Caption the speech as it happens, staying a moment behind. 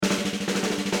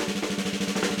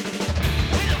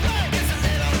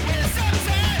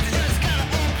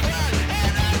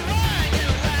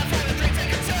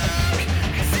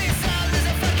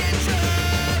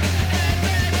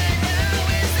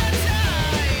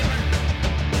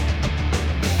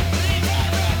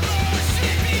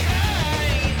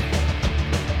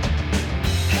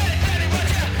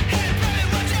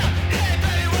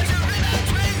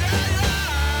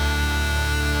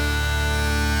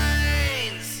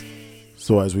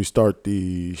So as we start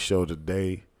the show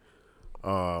today,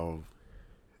 and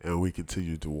we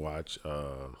continue to watch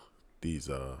these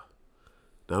not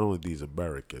only these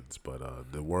Americans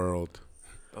but the world.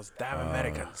 Those damn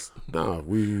Americans. No,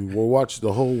 we will watch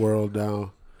the whole world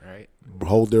now. Right.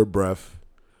 Hold their breath.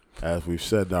 As we've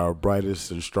said, our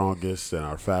brightest and strongest and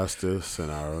our fastest and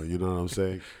our, you know what I'm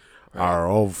saying? Right. Our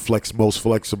most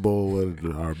flexible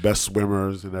and our best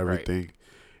swimmers and everything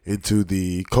into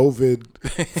the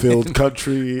COVID-filled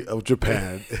country of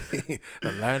Japan.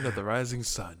 The land of the rising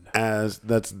sun. Is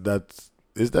that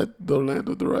the land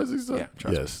of the rising sun? Yeah,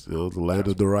 trust yes, the land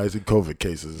of the rising COVID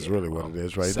cases is really what it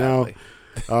is right sadly.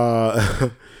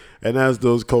 now. And as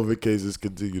those COVID cases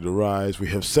continue to rise, we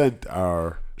have sent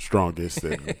our strongest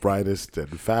and brightest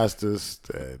and fastest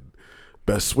and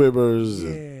best swimmers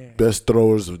and best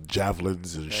throwers of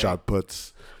javelins and shot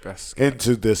puts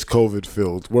into this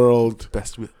COVID-filled world. The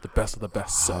best of the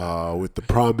best. With the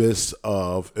promise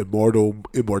of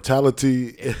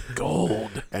immortality and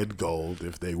gold. And gold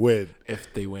if they win.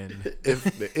 If they win.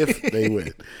 if they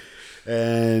win.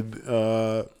 And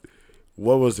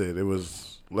what was it? It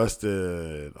was less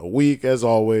than a week, as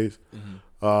always. Mm-hmm.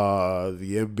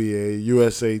 The NBA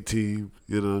USA team,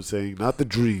 you know what I'm saying? Not the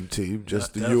dream team,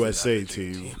 just the USA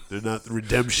team. They're not the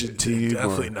redemption team.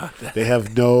 Definitely not that. They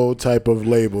have no type of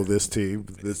label, this team.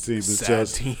 This team is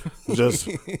just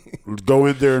go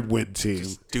in there and win team.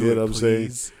 Just do you know it, what I'm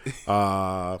please.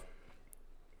 saying?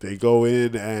 They go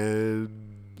in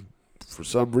and for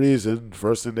some reason,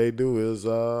 first thing they do is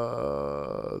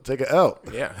take an L.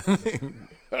 Yeah.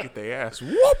 Get their ass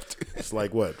whooped. It's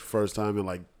like what? First time in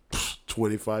like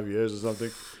 25 years or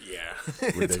something? Yeah.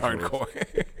 It's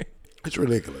hardcore. It's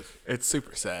ridiculous. It's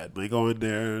super sad. They go in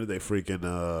there, they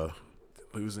freaking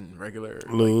losing regular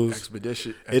lose.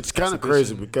 Expedition. It's kind of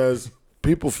crazy because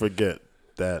people forget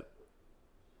that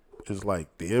it's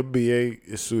like the NBA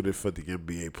is suited for the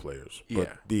NBA players.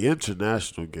 But the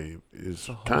international game is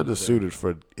kind of suited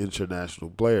for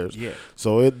international players. Yeah.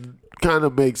 So it kind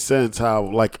of makes sense how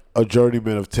like a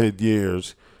journeyman of 10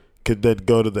 years could then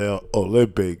go to the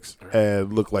Olympics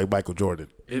and look like Michael Jordan.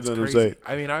 It's you know crazy. What I'm saying?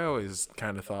 I mean, I always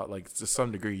kind of thought, like, to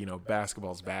some degree,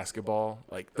 basketball's basketball.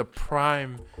 Like, the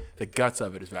guts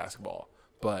of it is basketball.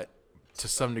 But to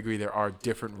some degree, there are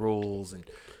different rules and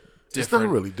It's not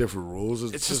really different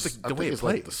rules. It's just the way it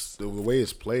plays. Like the way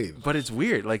it's played. But it's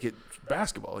weird. Like,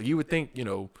 basketball. You would think,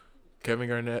 Kevin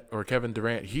Garnett or Kevin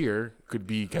Durant here could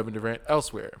be Kevin Durant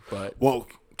elsewhere. But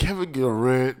Kevin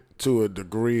Durant, to a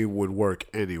degree, would work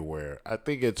anywhere. I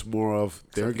think it's more of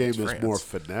their game is more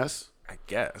finesse. I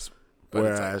guess.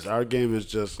 Whereas our game is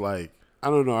just like, I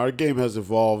don't know, our game has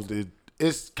evolved.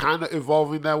 It's kind of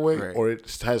evolving that way, or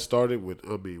it has started with, you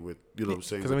know what I'm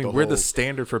saying? Because, we're the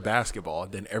standard for basketball,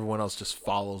 and then everyone else just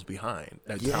follows behind.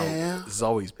 That's how it's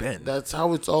always been. That's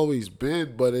how it's always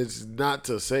been, but it's not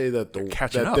to say that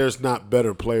there's not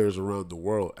better players around the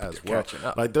world as well.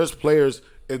 Like, there's players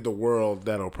in the world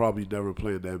that'll probably never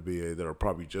play in the NBA that are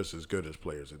probably just as good as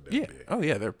players in the NBA. Oh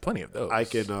yeah, there are plenty of those. I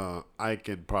can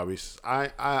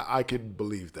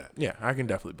believe that. Yeah, I can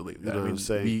definitely believe that. You know what I'm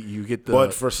saying? You get the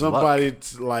but for somebody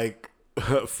like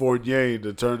Fournier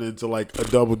to turn into like a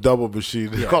double machine,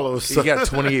 all of a sudden he got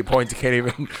 28 points. Can't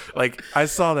even I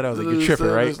saw that. I was like, you're tripping,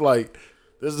 right? It's like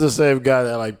this is the same guy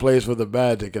that like plays for the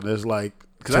Magic, and it's like.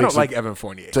 Because I don't like Evan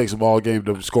Fournier. Takes him all game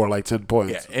to score like 10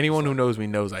 points. Yeah, anyone who knows me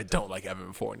knows I don't like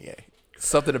Evan Fournier.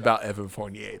 Something about Evan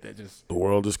Fournier that just... The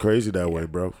world is crazy that way,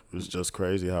 bro. It's just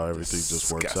crazy how everything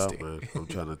just works out, man. I'm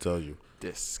trying to tell you.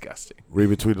 Disgusting. Read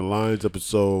Between the Lines,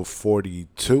 episode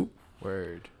 42.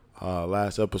 Word.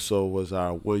 Last episode was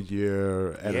our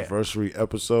 1-year anniversary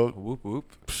episode. Whoop, whoop.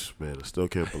 Man, I still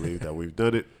can't believe that we've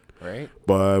done it. Right.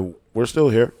 But we're still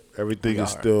here. Everything is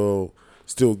still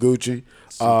Gucci.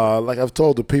 Like I've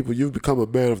told the people, you've become a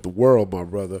man of the world, my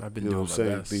brother. I've been doing my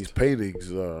best. These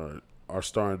paintings are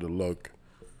starting to look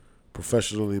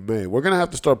professionally made. We're gonna have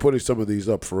to start putting some of these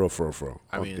up for real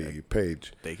on the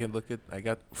page. They can look at. I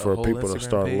got for whole people Instagram to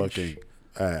start page looking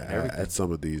at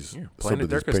some of these Planet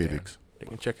Durkistan paintings. They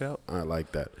can check it out. I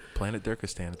like that. Planet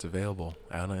Durkistan. It's available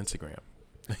out on Instagram.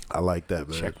 I like that,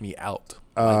 man. Check me out.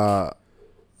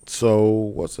 So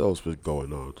what's else been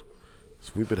going on?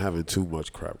 So we've been having too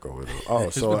much crap going on. Oh,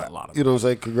 so you know what I'm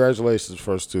saying? Congratulations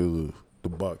first to the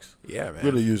Bucks. Yeah, man.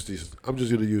 I'm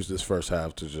just gonna use this first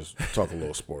half to just talk a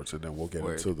little sports, and then we'll get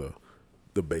into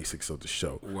the basics of the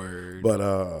show. Word. But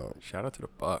shout out to the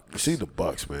Bucks. See the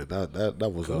Bucks, man.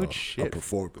 That was a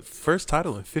performance. First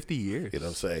title in 50 years. You know what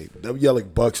I'm saying? Them yelling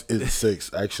Bucks in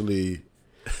 6 actually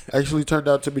turned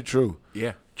out to be true.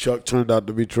 Yeah. Chuck turned out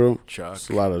to be true. Chuck. There's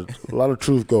a lot of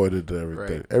truth going into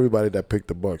everything. Right. Everybody that picked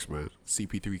the Bucks, man.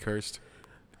 CP3 cursed.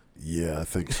 Yeah, I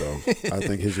think so. I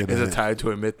think he's gonna. Is it time to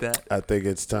admit that? I think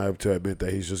it's time to admit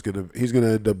that he's gonna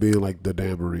end up being like the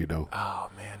Dan Marino. Oh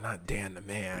man, not Dan the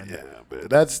man. Yeah, man.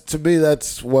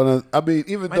 That's one of. I mean,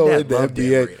 even My though dad in the loved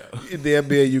Dan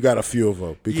NBA, you got a few of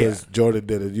them because Yeah. Jordan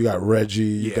did it. You got Reggie.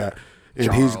 You Yeah. got. And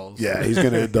Charles. he's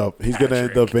gonna end up. He's gonna end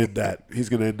Patrick. up in that. He's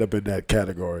gonna end up in that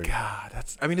category. God,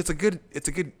 it's a good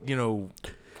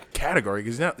category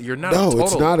because you're not. No, a total,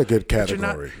 it's not a good but you're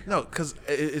not- category. No, because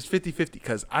it's 50-50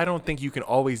 because I don't think you can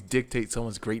always dictate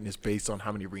someone's greatness based on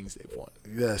how many rings they've won.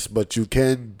 Yes, but you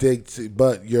can dictate.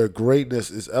 But your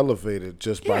greatness is elevated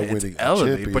just by Yeah, it's winning a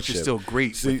elevated, championship. but you're still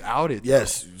great without it, though.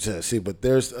 Yes, see, but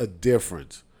there's a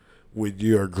difference when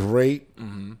you're great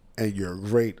Mm-hmm. and you're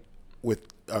great with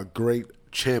a great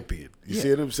champion. You see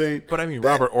what I'm saying? But I mean,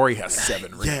 Robert Horry has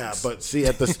 7 rings. Yeah, but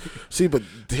but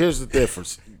here's the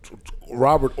difference.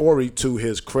 Robert Horry, to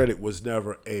his credit, was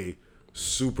never a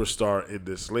superstar in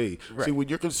this league. Right. See, when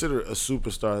you're considered a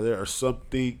superstar, there are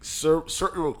certain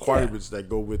requirements that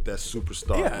go with that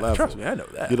superstar Yeah, level. trust me, I know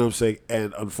that. You know what I'm saying?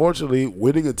 And unfortunately,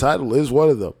 winning a title is one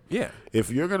of them. Yeah. If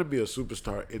you're going to be a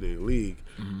superstar in a league,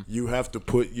 Mm-hmm. you have to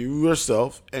put you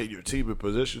yourself and your team in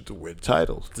position to win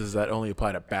titles. Does that only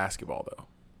apply to basketball though,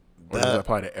 or does That- it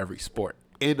apply to every sport?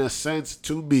 In a sense,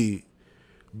 to me,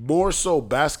 more so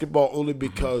basketball Mm-hmm. only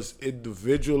because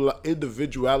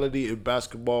individuality in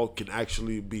basketball can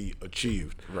actually be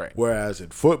achieved. Right. Whereas in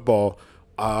football,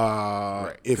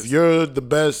 if you're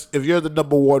the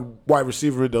number one wide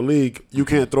receiver in the league, you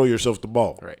can't throw yourself the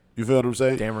ball. Right. You feel what I'm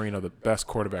saying? Dan Marino, the best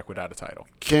quarterback without a title.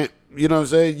 Can't, you know what I'm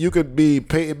saying? You could be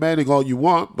Peyton Manning all you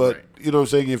want, but Right. you know what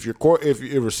I'm saying? If your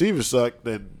receivers suck,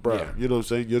 then bro, Yeah. you know what I'm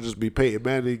saying? You'll just be Peyton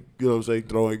Manning, you know what I'm saying,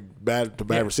 throwing bad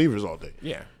Yeah. receivers all day.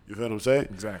 Yeah. You feel what I'm saying?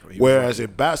 Exactly. Whereas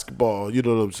in basketball, you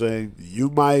know what I'm saying, you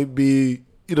might be,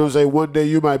 you know what I'm saying, one day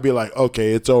you might be like,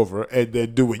 okay, it's over, and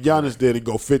then do what Giannis did and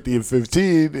go 50 and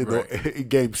 15 in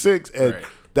game 6, and Right.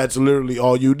 that's literally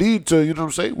all you need to, you know what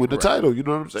I'm saying, win the title. You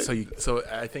know what I'm saying? So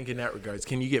I think in that regards,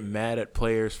 can you get mad at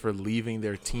players for leaving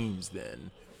their teams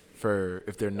then, for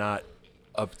if they're not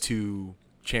up to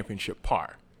championship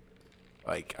par?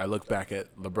 Like I look back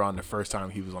at LeBron the first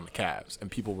time he was on the Cavs,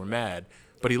 and people were mad,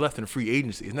 but he left in free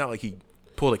agency. It's not like he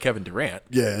pulled a Kevin Durant.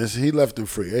 Yeah, he left in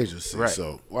free agency. Right.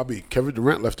 So, I mean, Kevin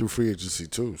Durant left in free agency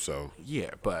too. So,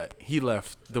 Yeah, but he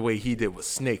left the way he did with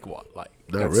Snake Walk. Like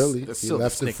not really. That's He still the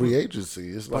left in snake free move. agency.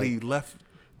 It's But like he left. and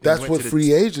that's went what to the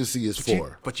free agency is but you-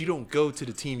 for. But you don't go to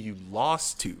the team you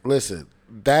lost to. Listen,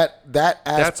 that aspect,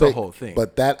 That's a whole thing.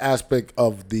 But that aspect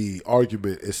of the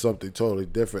argument is something totally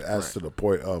different as Right. to the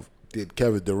point of, did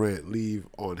Kevin Durant leave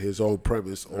on his own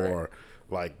premise, or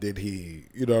like did he?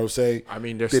 You know what I'm saying? I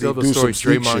mean, there's Did still he the do story.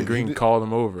 some sneak Draymond shit? Green He did- called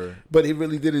him over. But he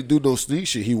really didn't do no sneak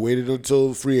shit. He waited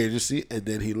until free agency and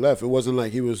then he left. It wasn't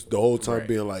like he was the whole time Right.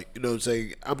 being like, you know what I'm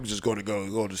saying, I'm just going to go to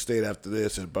Golden State after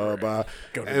this and blah, blah,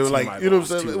 Go to And the like, team I you know what I'm lost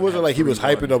saying? to It and wasn't had like he was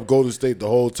 3-1. hyping up Golden State the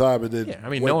whole time and then Yeah, I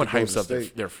mean, went no one to Golden hypes up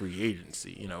State. their free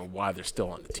agency. You know why they're still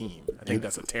on the team. I think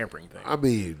that's a tampering thing. I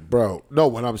mean, bro, no,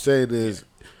 what I'm saying is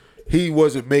he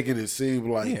wasn't making it seem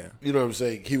like, Yeah. you know what I'm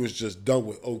saying, he was just done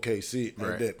with OKC and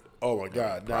Right. then, oh my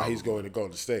God, now he's going to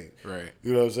Golden State. Right.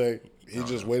 You know what I'm saying? He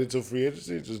just waited till free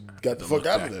agency, just got the fuck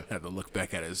out of there. Had to look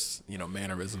back at his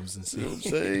mannerisms and see. You know what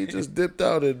I'm saying? He just dipped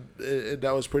out and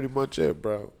that was pretty much it,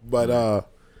 bro. But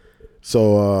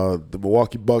so the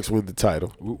Milwaukee Bucks win the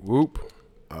title. Whoop whoop.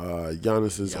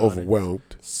 Giannis is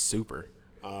overwhelmed. Super.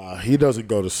 He doesn't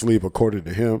go to sleep according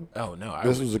to him. Oh no,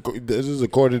 This is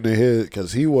according to his,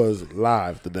 because he was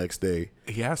live the next day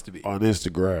he has to be. on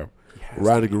Instagram,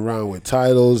 riding around with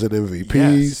titles and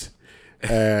MVPs.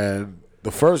 And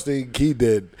the first thing he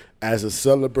did as a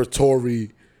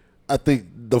celebratory, I think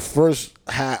the first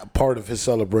part of his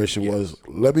celebration was,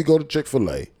 let me go to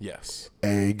Chick-fil-A Yes.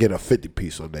 and get a 50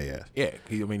 piece on their ass. Yeah.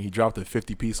 He dropped a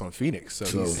 50 piece on Phoenix. So,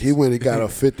 So he went and got a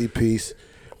 50 piece.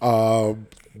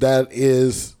 That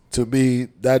is, to me,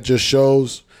 that just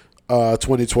shows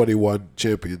 2021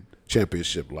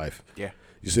 championship life. Yeah.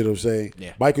 You see what I'm saying?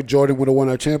 Yeah. Michael Jordan would have won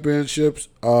our championships.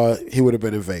 He would have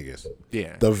been in Vegas.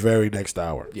 Yeah. The very next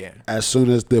hour. Yeah. As soon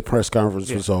as the press conference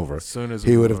Yeah. was over. As soon as it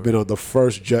he was would have over. been on the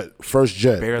first jet,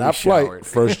 Barely not showered. flight,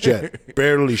 first jet,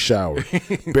 barely showered,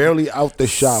 barely out the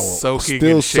shower, Soaking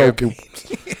still in soaking,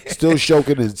 still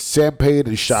soaking in champagne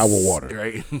and shower water.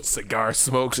 right? Cigar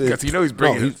smoke. Because he's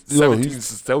bringing he's- 17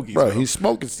 stogies. Bro, he's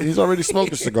smoking. He's already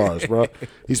smoking cigars, bro.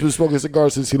 He's been smoking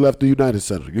cigars since he left the United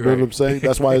Center. You know what Right. I'm saying?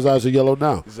 That's why his eyes are yellow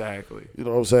now. Exactly. You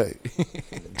know what I'm saying?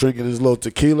 Drinking his little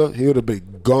tequila, he would have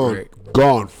been gone, Right.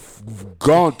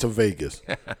 gone to Vegas.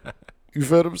 You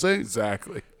feel what I'm saying?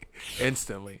 Exactly.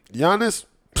 Instantly. Giannis,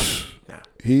 Nah.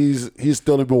 he's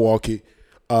still in Milwaukee.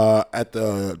 at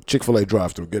the Chick-fil-A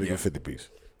drive-thru getting a 50-piece.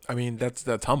 I mean,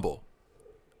 that's humble.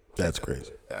 That's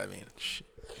crazy. I mean,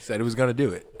 he said he was going to do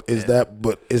it. Is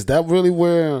that really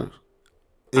where?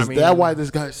 Is that why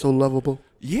this guy's so lovable?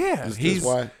 Yeah, He's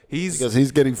because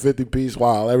he's getting 50-piece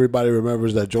while everybody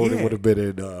remembers that Jordan would have been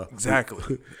in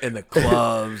exactly in the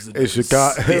clubs in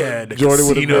Chicago. The Jordan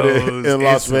would have been in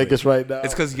Las Vegas right now.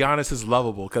 It's because Giannis is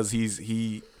lovable because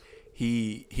he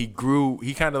grew.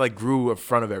 He kind of like grew in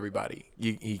front of everybody.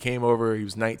 He came over. He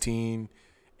was 19,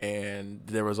 and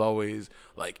there was always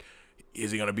like,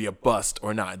 is he going to be a bust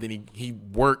or not? Then he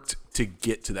worked to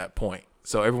get to that point.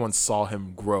 So everyone saw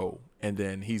him grow. And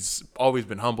then he's always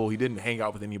been humble. He didn't hang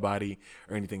out with anybody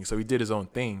or anything. So he did his own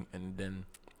thing. And then,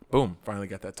 boom, finally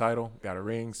got that title, got a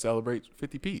ring, celebrate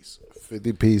 50-piece.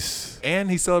 50-piece.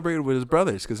 And he celebrated with his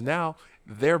brothers because now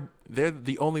they're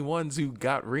the only ones who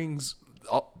got rings.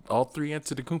 All three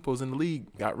Antetokounmpos in the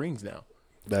league got rings now.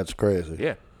 That's crazy.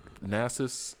 Yeah.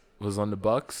 Nasus was on the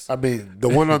Bucks. I mean, the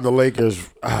one on the Lakers.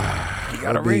 He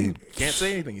got a ring. Can't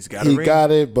say anything. He's got a ring. He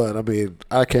got it, but I mean,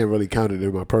 I can't really count it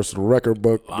in my personal record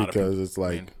book because it's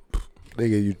like,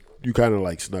 nigga, you kind of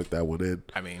like snuck that one in.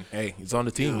 I mean, hey, he's on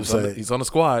the team. He's on the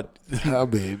squad. I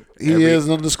mean, he is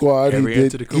on the squad. He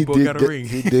got a ring.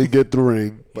 He did get the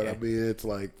ring, but I mean, it's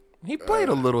like he played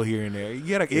a little here and there.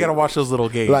 You gotta watch those little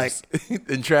games, like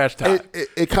in trash time.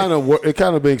 It kind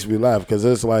of makes me laugh because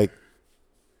it's like.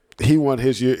 He won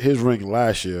his ring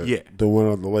last year. Yeah. The one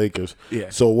on the Lakers.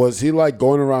 Yeah. So was he like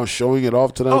going around showing it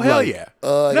off to them? Oh, hell yeah.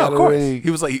 No, of course.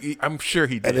 He was like, I'm sure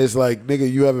he did. And it's like,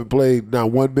 nigga, you haven't played not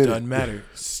 1 minute. Doesn't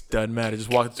matter. Just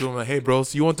walk to him like, hey, bro,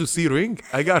 so you want to see ring?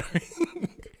 I got a ring.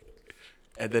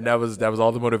 And then that was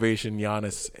all the motivation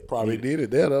Giannis probably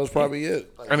needed. Yeah, that was probably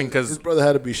it. Like, I mean, because his brother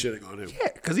had to be shitting on him. Yeah,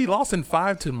 because he lost in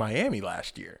 5 to Miami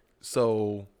last year.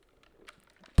 So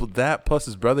that plus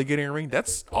his brother getting a ring,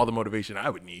 that's all the motivation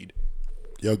I would need.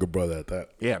 Younger brother at that.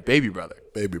 Yeah, baby brother.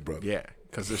 Baby brother. Yeah,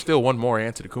 because there's still one more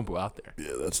Antetokounmpo out there.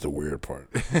 Yeah, that's the weird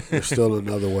part. There's still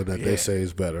another one that they say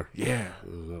is better. Yeah.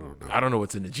 I don't know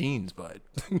what's in the genes, but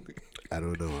I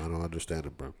don't know. I don't understand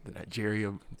it, bro. The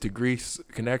Nigeria to Greece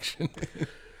connection.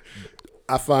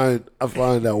 I find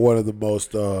that one of the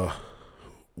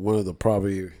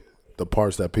probably the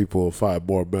parts that people will find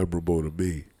more memorable to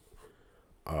me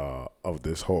of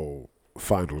this whole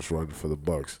finals run for the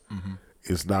Bucks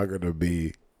is not going to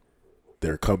be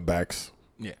their comebacks.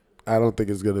 Yeah, I don't think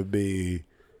it's going to be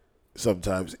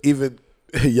sometimes even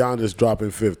Giannis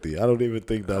dropping 50. I don't even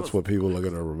think that's what people are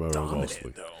going to remember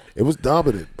mostly. Though. It was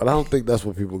dominant, but I don't think that's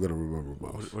what people are going to remember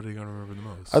most. What are they going to remember the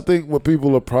most? I think what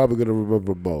people are probably going to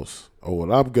remember most, or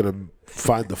what I'm going to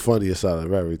find the funniest out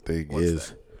of everything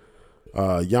is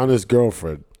Giannis'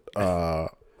 girlfriend,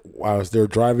 while they're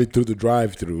driving through the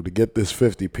drive-thru to get this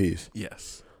 50-piece.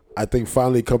 Yes. I think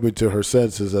finally coming to her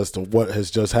senses as to what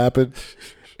has just happened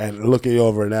and looking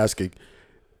over and asking,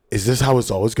 is this how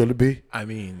it's always going to be? I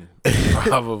mean,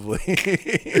 probably.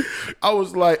 I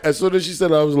was like, as soon as she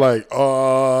said it, I was like,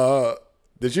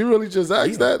 did you really just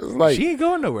ask that? It's like, she ain't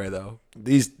going nowhere though.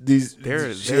 She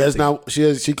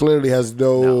clearly has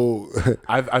no.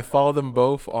 I follow them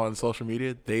both on social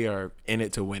media. They are in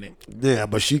it to win it. Yeah,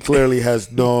 but she clearly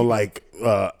has no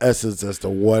essence as to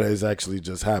what has actually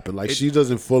just happened. Like she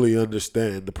doesn't fully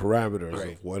understand the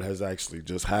parameters of what has actually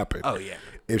just happened. Oh yeah.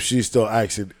 If she's still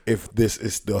asking if this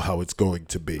is still how it's going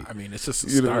to be. I mean, it's just a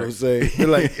start. You know what I'm saying?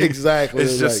 Like exactly.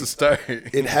 It's just a start.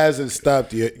 It hasn't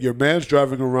stopped yet. Your man's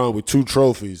driving around with 2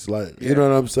 trophies. Like you know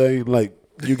what I'm saying? Like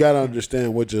you got to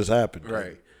understand what just happened.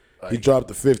 Right. He dropped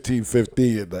the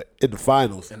 15-15 in the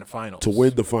finals. In the finals. To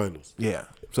win the finals. Yeah.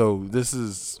 So this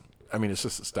is, I mean, it's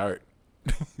just a start.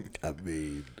 I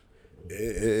mean,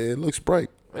 it looks bright.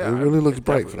 Yeah, it really looks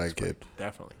bright for that kid.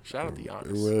 Definitely. Shout out to Giannis.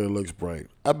 It really looks bright.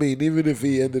 I mean, even if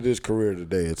he ended his career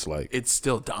today, it's like. It's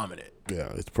still dominant.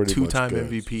 Yeah, it's pretty much 2-time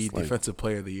good. MVP, Defensive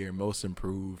Player of the Year, Most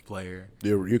Improved Player.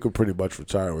 You could pretty much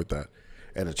retire with that.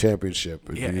 And a championship.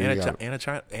 Yeah,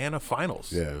 and a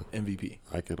finals MVP.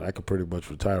 I could pretty much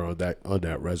retire on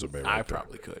that resume. I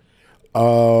probably could.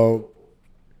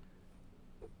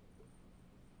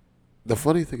 The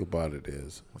funny thing about it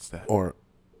is, what's that? Or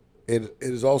it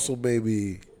is also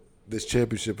maybe this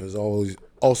championship has always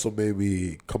also made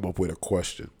me come up with a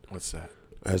question. What's that?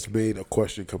 Has made a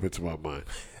question come into my mind.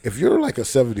 If you're like a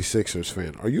 76ers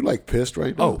fan, are you like pissed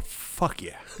right now? Oh, fuck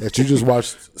yeah. That you just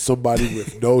watched somebody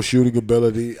with no shooting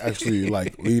ability actually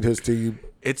like lead his team?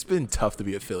 It's been tough to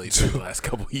be a Philly for the last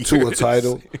couple of years. To a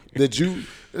title.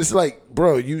 It's like,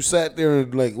 bro, you sat there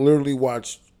and like literally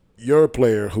watched your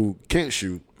player who can't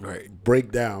shoot right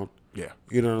break down. Yeah.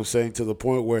 You know what I'm saying? To the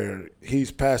point where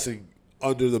he's passing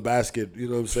under the basket. You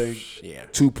know what I'm saying? Yeah.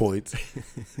 2 points.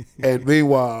 And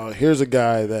meanwhile, here's a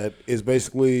guy that is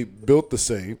basically built the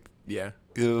same. Yeah.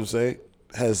 You know what I'm saying?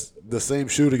 Has the same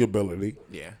shooting ability.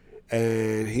 Yeah.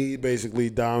 And he basically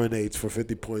dominates for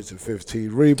 50 points and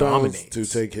 15 rebounds to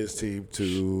take his team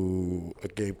to a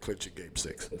game-clinching Game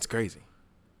 6. It's crazy.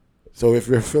 So if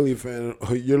you're a Philly fan,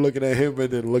 you're looking at him and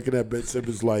then looking at Ben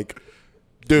Simmons like,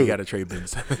 dude. You got to trade Ben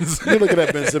Simmons. You're looking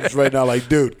at Ben Simmons right now like,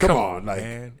 dude, come on. Like,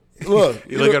 man. Look.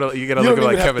 You got to look at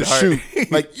like Kevin Hart.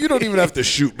 Shoot. Like, you don't even have to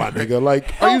shoot, my nigga.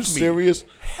 Like, are you serious?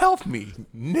 Help me,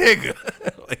 nigga.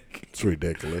 Like, it's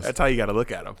ridiculous. That's how you got to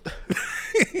look at him.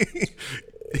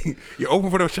 You're open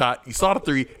for the shot. You saw the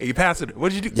three, and you passed it.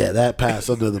 What did you do? Yeah, that pass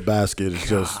under the basket is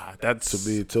just, that's, to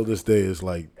me, till this day, is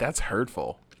like. That's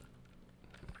hurtful.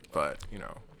 But,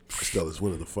 still, it's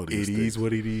one of the funniest things. It is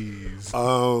what it is.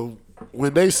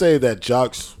 When they say that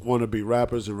jocks want to be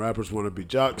rappers and rappers want to be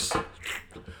jocks,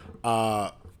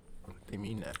 they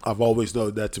mean that. I've always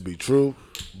known that to be true.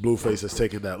 Blueface has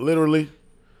taken that literally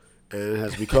and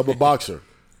has become a boxer.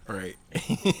 Right.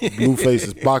 Blueface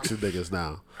is boxing niggas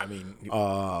now. I mean,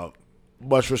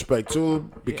 much respect to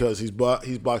him because he's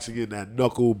boxing in that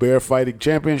knuckle bear fighting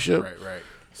championship. Right.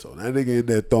 So that nigga in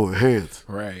there throwing hands.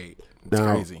 Right. It's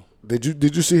now, crazy.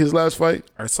 Did you see his last fight?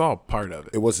 I saw part of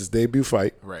it. It was his debut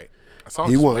fight. Right. I saw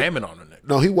him slamming on the neck.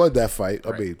 No, he won that fight.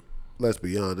 Right. I mean, let's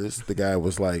be honest. The guy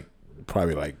was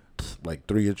probably like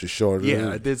 3 inches shorter.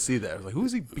 Yeah, I did see that. I was like, who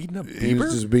is he beating up? He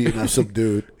was just beating up some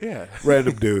dude. Yeah.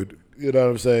 Random dude. You know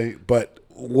what I'm saying? But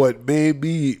what made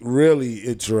me really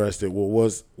interested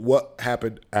was what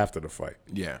happened after the fight.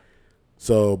 Yeah.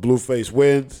 So Blueface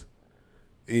wins.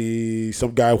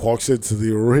 Some guy walks into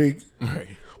the ring.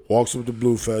 Right. Walks up to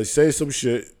Blueface, says some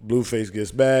shit. Blueface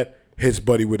gets mad, hits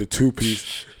Buddy with a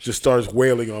 2-piece, just starts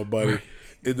wailing on Buddy.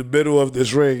 In the middle of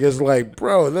this ring, it's like,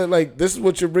 bro, like this is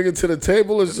what you're bringing to the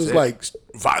table. It's just like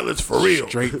violence for real,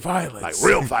 straight violence, like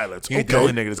real violence. You ain't the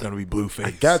only nigga that's gonna be Blueface.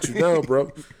 I got you now,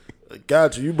 bro. I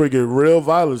got you. You bringing real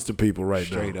violence to people right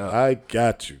straight now. Up. I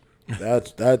got you.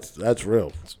 That's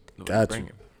real. Got you.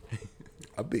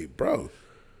 I mean, bro,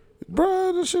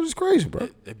 this shit is crazy, bro.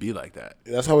 It be like that.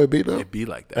 That's how it be now? It be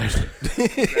like that.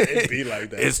 It be like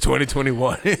that. It's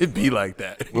 2021. It be like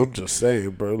that. I'm just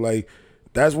saying, bro. Like,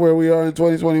 that's where we are in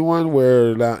 2021,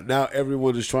 where now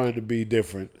everyone is trying to be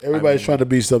different. Everybody's trying to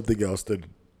be something else than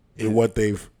what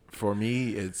they've. For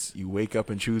me, it's you wake up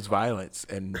and choose violence,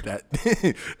 and that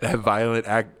that violent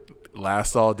act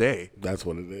lasts all day. That's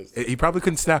what it is. He probably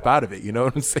couldn't snap out of it. You know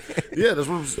what I'm saying? Yeah, that's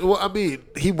what I'm saying. Well, I mean,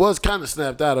 he was kind of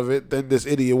snapped out of it. Then this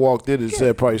idiot walked in and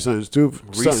said probably something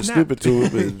stupid to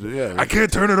him. And, yeah, I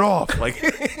can't turn it off. Like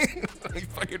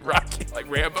fucking Rocky, like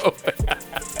Rambo.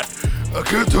 I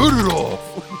can't turn it off.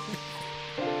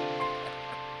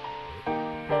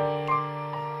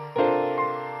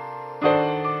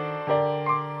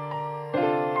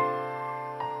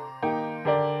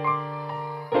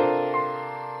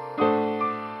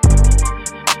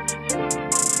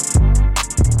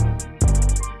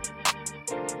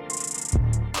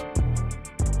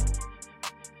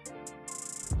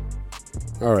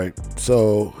 All right,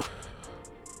 so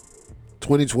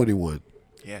 2021.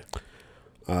 Yeah.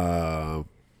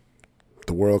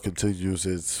 The world continues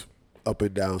its up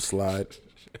and down slide.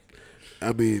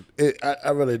 I mean,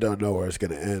 I really don't know where it's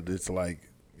going to end. It's like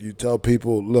you tell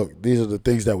people, look, these are the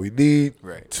things that we need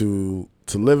to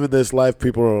live in this life.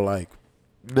 People are like,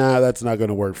 nah, that's not going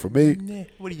to work for me. Nah,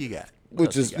 what do you got?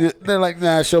 They're like,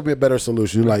 nah, show me a better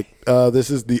solution. Like, this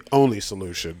is the only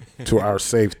solution to our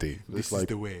safety. This is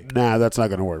the way. Nah, that's not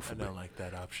going to work for me. I don't like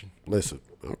that option. Listen,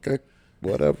 okay,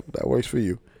 whatever. That works for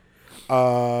you.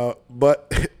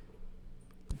 But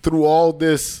through all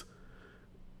this,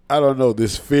 I don't know,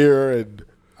 this fear and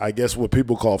I guess what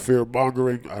people call fear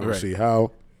mongering, I don't see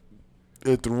how.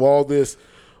 And through all this,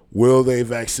 will they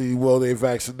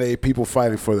vaccinate people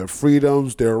fighting for their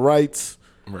freedoms, their rights?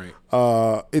 Right.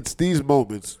 It's these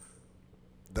moments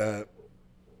that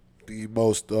the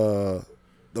most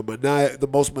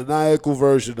maniacal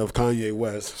version of Kanye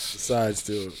West decides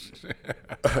to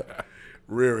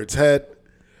rear its head.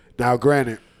 Now,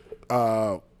 granted,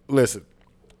 listen,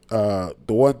 the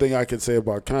one thing I can say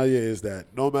about Kanye is that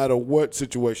no matter what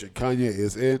situation Kanye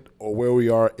is in or where we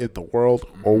are in the world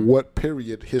or what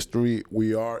period history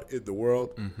we are in the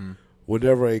world,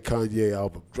 whenever a Kanye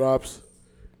album drops,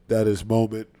 that is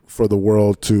moment for the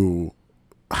world to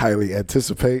highly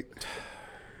anticipate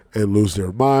and lose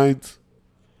their minds.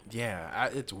 Yeah,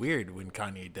 it's weird when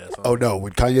Kanye does. Oh no,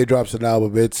 when Kanye drops an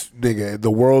album, it's nigga.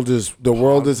 The world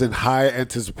is in high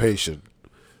anticipation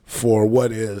for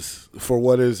what is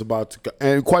about to go.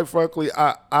 And quite frankly,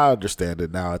 I understand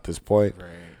it now at this point. Right.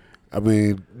 I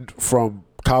mean, from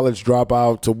College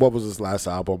Dropout to what was his last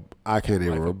album? I can't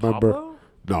even Life of remember. Pablo?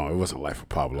 No, it wasn't Life of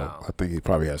Pablo. No. I think he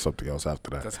probably had something else after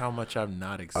that. That's how much I'm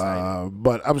not excited.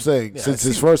 But I'm saying, Yeah, since I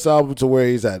his see- first album to where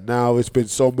he's at now, it's been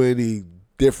so many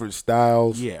different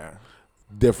styles, Yeah.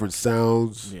 different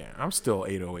sounds. Yeah. I'm still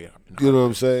 808. You know what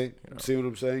I'm saying? See what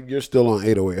I'm saying? You're still on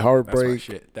 808 Heartbreak.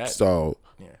 shit. That- so,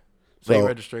 Yeah. So- Late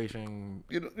registration,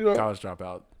 you know, college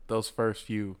dropout. Those first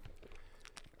few,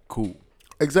 cool.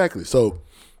 exactly. So,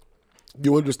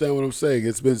 you understand what I'm saying?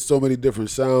 It's been so many different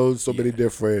sounds, so many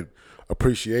different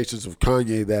appreciations of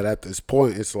Kanye that at this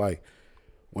point, it's like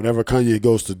whenever Kanye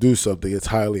goes to do something, it's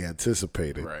highly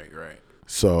anticipated. Right.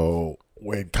 So,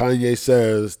 when Kanye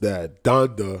says that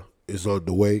Donda is on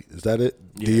the way, is that it?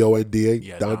 Yeah. Donda?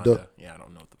 Yeah. Donda? Yeah. I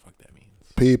don't know what the fuck that means.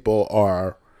 People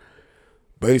are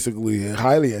basically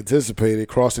highly anticipated,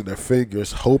 crossing their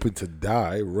fingers, hoping to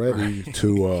die, ready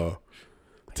to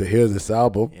hear this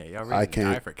album. Yeah. Y'all ready to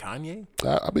die for Kanye?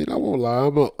 I mean, I won't lie.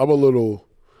 I'm a little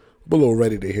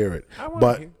ready to hear it. I wanna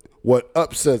But hear- what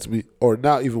upsets me, or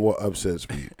not even what upsets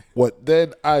me, what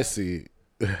then I see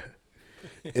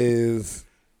is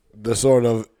the sort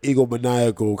of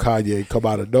egomaniacal Kanye come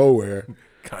out of nowhere,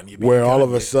 Kanye. where all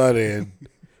of a sudden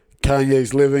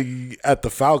Kanye's living at the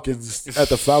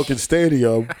Falcon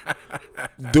Stadium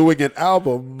doing an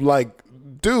album. Like,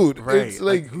 dude, Right. it's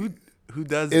like who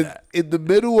does in, that? in the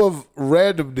middle of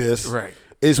randomness, Right.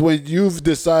 is when you've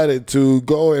decided to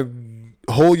go and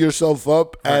hold yourself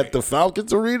up Right. at the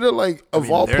Falcons Arena, like I of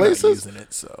mean, all they're places. not using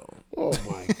it, so Oh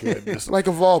my goodness! Like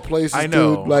of all places, I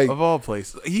know. dude. Like, of all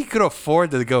places, he could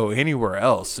afford to go anywhere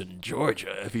else in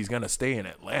Georgia if he's gonna stay in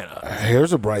Atlanta.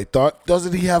 here's a bright thought.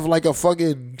 Doesn't he have like a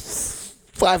fucking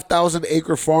 5,000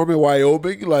 acre farm in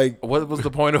Wyoming? Like, What was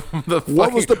the point of the?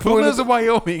 What was the Who point lives of- in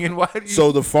Wyoming and why? Do you,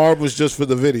 so the farm was just for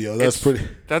the video. That's it's-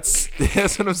 pretty.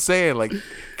 That's what I'm saying. Like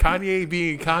Kanye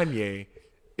being Kanye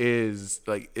is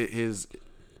like it's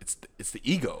the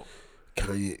ego.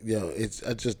 Kanye,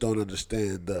 I just don't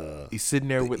understand the. He's sitting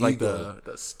there with like the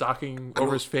stocking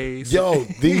over his face. Yo,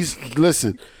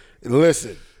 listen.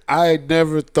 I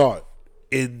never thought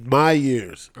in my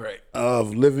years Right.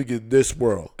 of living in this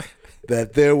world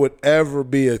that there would ever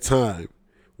be a time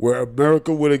where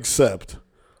America would accept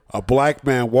a black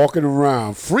man walking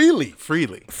around freely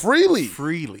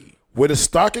with a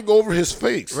stocking over his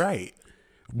face, Right.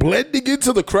 blending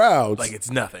into the crowds Like it's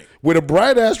nothing. with a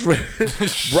bright ass red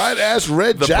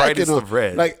The jacket brightest on. of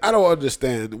red. Like, I don't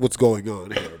understand what's going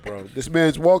on here, bro. This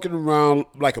man's walking around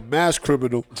like a mass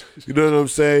criminal. You know what I'm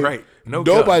saying? Right. No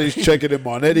Nobody's checking him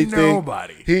on anything.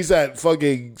 Nobody. He's at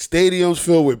fucking stadiums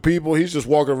filled with people. He's just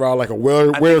walking around like a I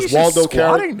think Where's he's just Waldo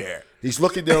squatting character. there. He's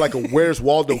looking there like a Where's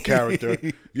Waldo character.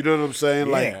 You know what I'm saying?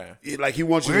 Yeah. Like he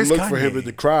wants Where's you to look for him Kanye? in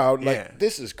the crowd. Like, Yeah.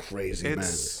 this is crazy, man.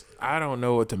 I don't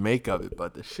know what to make of it,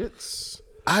 but the shit's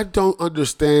I don't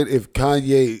understand if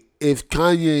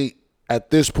Kanye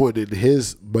at this point in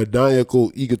his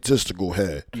maniacal, egotistical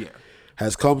head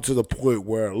has come to the point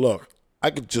where, look,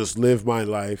 I could just live my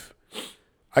life.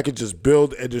 I could just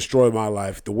build and destroy my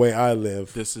life the way I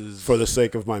live. This is for the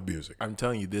sake of my music. I'm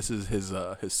telling you, this is his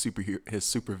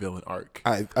supervillain arc.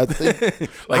 I think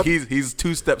Like he's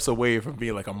 2 steps away from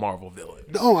being like a Marvel villain.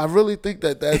 no, I really think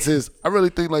that's his. I really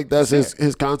think like that's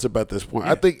his concept at this point.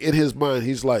 I think in his mind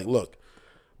he's like, look,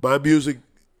 my music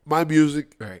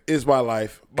Right. is my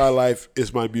life. My life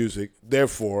is my music.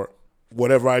 Therefore,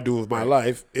 whatever I do with my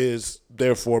life is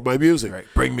therefore my music. Right.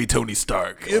 Bring me Tony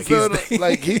Stark. You feel me?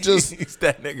 Like, he just- he's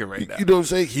that nigga right now. You know what I'm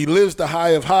saying? He lives the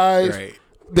high of highs, Right.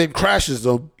 then crashes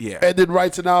them, Yeah. and then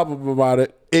writes an album about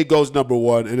it. It goes number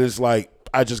 1, and it's like,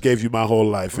 I just gave you my whole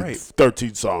life in Right.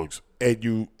 13 songs, and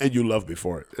you love me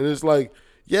for it. And it's like,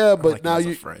 yeah, but like now him as a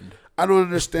you. friend. I don't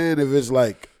understand if it's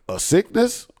like a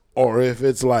sickness or if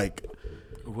it's like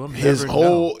We'll his never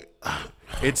whole. know.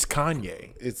 It's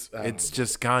Kanye. I It's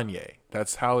just Kanye.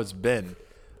 That's how it's been.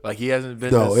 Like he hasn't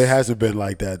been. No, this- it hasn't been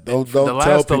like that. Don't the tell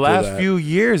last people the last that. few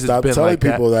years Stop it's been telling like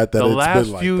people that the it's been last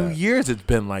like few that. years it's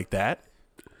been like that.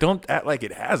 Don't act like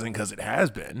it hasn't, because it has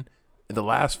been. In the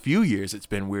last few years it's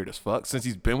been weird as fuck. Since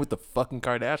he's been with the fucking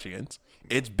Kardashians,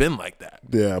 it's been like that.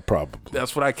 Yeah, probably.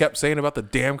 That's what I kept saying about the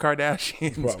damn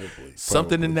Kardashians. Probably,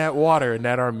 Something in that water and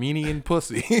that Armenian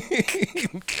pussy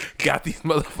got these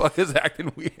motherfuckers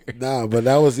acting weird. Nah, but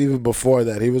that was even before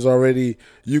that. He was already.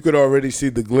 You could already see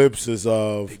the glimpses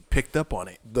of Picked up on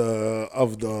it. He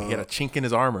had a chink in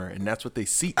his armor, and that's what they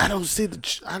see. I don't see the.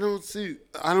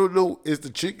 I don't know. Is the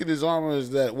chink in his armor? Is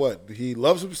that what he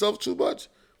loves himself too much?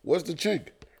 What's the chink?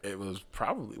 It was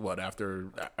probably after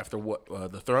what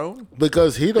the throne.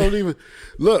 Because he don't even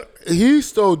look. He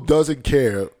still doesn't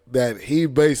care that he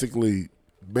basically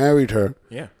married her.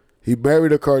 Yeah, He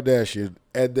married a Kardashian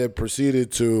and then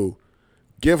proceeded to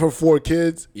give her 4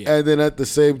 kids, and then at the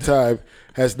same time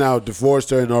has now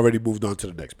divorced her and already moved on to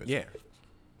the next bitch. Yeah.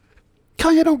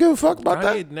 Kanye don't give a fuck about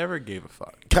that. Kanye never gave a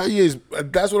fuck. Kanye's,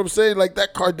 that's what I'm saying. Like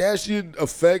that Kardashian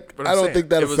effect, I don't think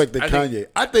that affected Kanye.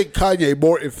 I think Kanye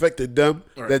more infected them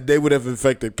than they would have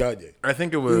infected Kanye. I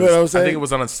think it was. You know what I'm saying? I think it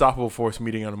was an unstoppable force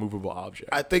meeting an immovable object.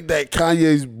 I think that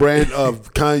Kanye's brand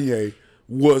of Kanye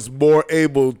was more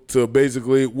able to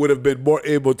would have been more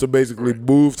able to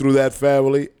move through that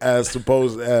family as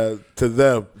opposed to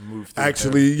them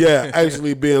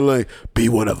actually being like, be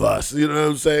one of us. You know what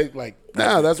I'm saying? Like,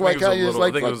 that's why Kanye is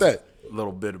like, fuck that. A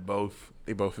little bit of both.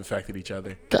 They both infected each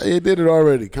other. Kanye did it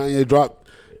already.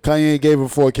 Kanye gave him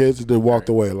 4 kids and then walked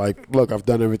away. Like, look, I've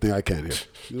done everything I can here.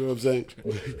 You know what I'm saying?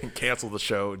 Cancel the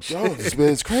show. Yo, this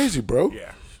man's crazy, bro.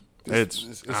 Yeah.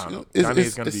 It's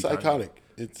psychotic.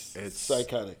 It's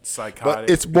psychotic. But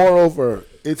it's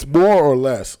more or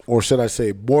less, or should I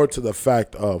say, more to the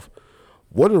fact of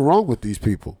what is wrong with these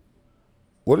people?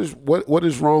 What is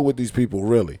wrong with these people,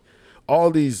 really?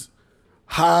 All these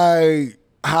high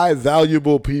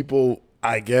valuable people,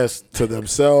 I guess, to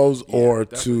themselves or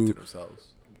to themselves.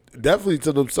 Definitely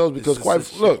to themselves, because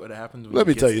let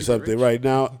me tell you something right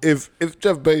now. If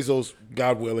Jeff Bezos,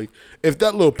 God willing, if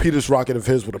that little penis rocket of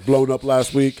his would have blown up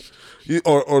last week,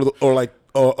 or like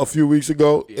a few weeks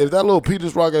ago, if that little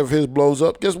penis rocket of his blows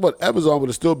up, guess what? Amazon would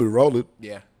have still been rolling.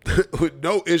 Yeah. With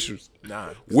no issues. Nah.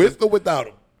 With or without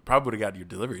him. Probably would have got your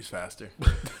deliveries faster.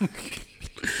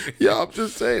 Yeah, I'm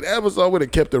just saying, Amazon would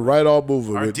have kept it right on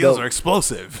moving. Our deals are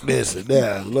explosive. Listen,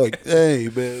 look, hey,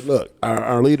 man, look,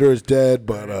 our leader is dead,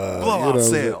 but blowout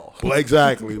sale.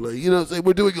 Exactly. Like, you know what I'm saying?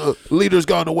 We're doing a leader's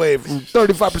gone away from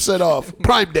 35% off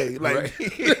Prime Day. Like,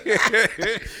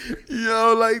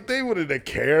 like they wouldn't have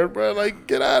cared, bro. Like,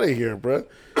 get out of here, bro.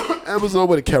 Amazon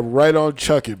would have kept right on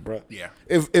chucking, bro. Yeah.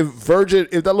 If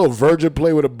that little Virgin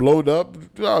plane would have blown up,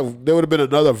 there would have been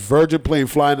another Virgin plane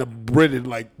flying to Britain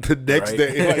like the next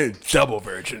day. Like, double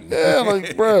Virgin. Yeah,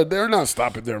 like, bro, they're not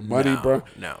stopping their money, bro.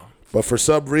 No. But for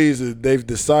some reason, they've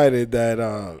decided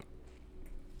that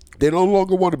they no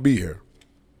longer want to be here.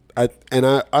 I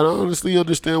honestly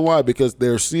understand why, because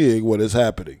they're seeing what is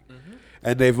happening,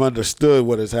 and they've understood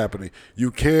what is happening.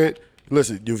 You can't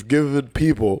listen. You've given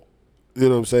people. You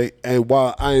know what I'm saying? And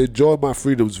while I enjoy my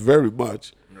freedoms very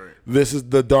much, this is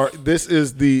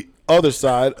the other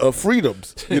side of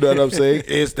freedoms. You know what I'm saying?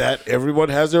 Is that everyone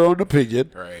has their own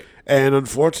opinion. Right. And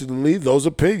unfortunately, those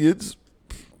opinions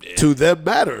to them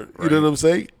matter. You know what I'm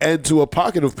saying? And to a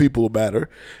pocket of people matter.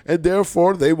 And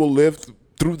therefore, they will live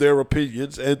through their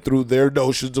opinions and through their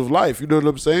notions of life. You know what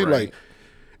I'm saying? Right. Like,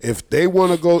 if they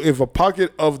want to go, if a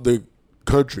pocket of the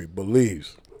country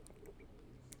believes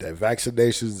that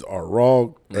vaccinations are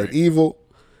wrong and evil,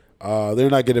 they're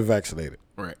not getting vaccinated.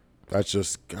 Right. That's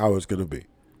just how it's going to be.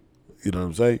 You know what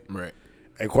I'm saying? Right.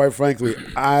 And quite frankly,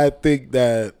 I think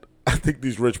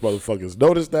these rich motherfuckers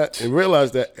notice that and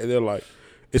realize that, and they're like,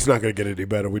 it's not going to get any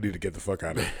better. We need to get the fuck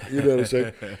out of here. You know what I'm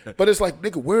saying? But it's like,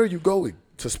 nigga, where are you going?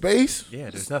 To space?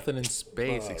 Yeah, there's nothing in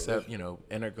space except,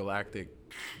 intergalactic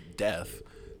death.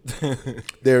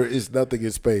 There is nothing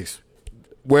in space.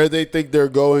 Where they think they're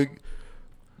going,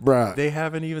 bruh. They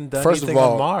haven't even done anything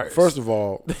on Mars. First of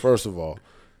all,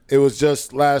 it was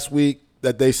just last week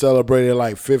that they celebrated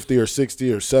like 50 or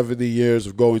 60 or 70 years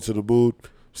of going to the moon.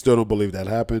 Still don't believe that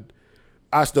happened.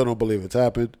 I still don't believe it's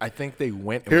happened. I think they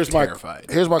went and were terrified.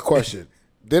 Here's my question.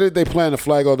 Didn't they plant a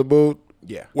flag on the moon?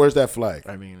 Yeah. Where's that flag?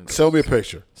 I mean, show me a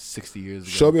picture. 60 years ago.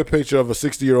 Show me a picture of a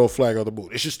 60-year-old flag on the moon.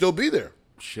 It should still be there.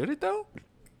 Should it, though?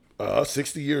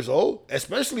 60 years old,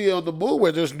 especially on the moon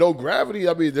where there's no gravity.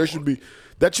 I mean,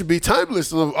 that should be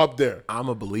timeless up there. I'm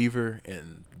a believer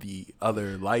in the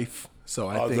other life, so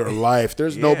I think other life.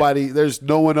 There's nobody. There's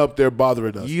no one up there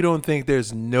bothering us. You don't think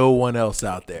there's no one else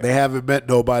out there? They haven't met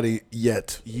nobody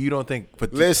yet. You don't think?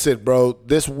 But listen, bro,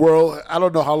 this world. I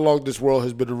don't know how long this world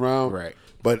has been around. Right.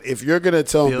 But if you're gonna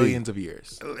tell me billions of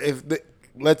years,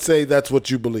 let's say that's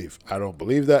what you believe. I don't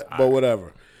believe that, but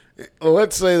whatever.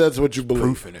 Let's say that's what you believe.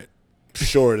 Proof in it.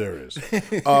 Sure, there is.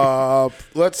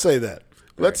 Let's say that.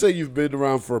 Let's say you've been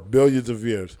around for billions of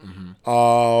years.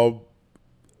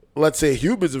 Let's say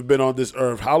humans have been on this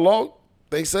earth. How long?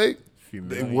 They say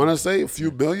they want to say a few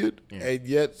billion, and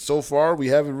yet so far we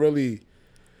haven't really.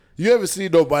 You haven't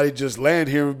seen nobody just land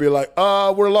here and be like,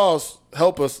 we're lost.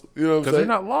 Help us. You know what I'm saying? Because they're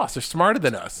not lost. They're smarter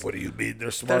than us. What do you mean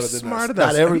they're smarter than us? Than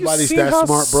us. Not everybody's that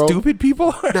smart, bro. Stupid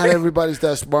people are. Not everybody's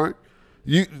that smart.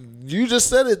 You just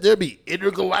said it. There'd be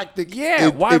intergalactic. Yeah,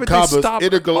 why would they stop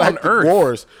intergalactic on Earth?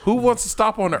 wars? Who wants to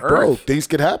stop on Earth? Bro, things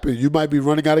could happen. You might be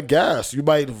running out of gas. You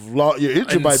might your engine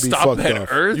And might be stop fucked at up.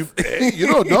 Earth? You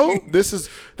don't know.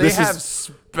 They have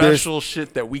special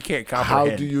shit that we can't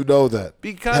comprehend. How do you know that?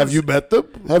 Because have you met them?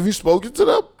 Have you spoken to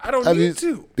them? I don't Have need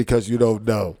you- to. because you don't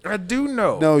know. I do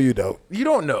know. No, you don't. You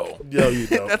don't know. No, you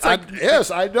don't. That's like, yes,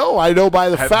 I know. I know by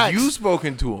the have facts. you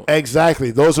spoken to him?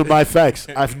 Exactly. Those are my facts.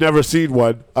 I've never seen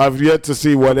one. I've yet to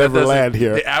see one ever doesn't- land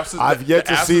here. the absence- I've yet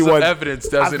the to see absence of one. evidence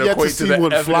doesn't I've yet equate to to see the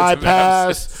one evidence fly of past.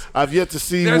 absence. I've yet to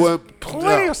see There's one.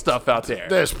 plenty of stuff out there.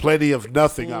 There's plenty of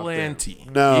nothing out Plenty.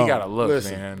 there. No, You gotta look,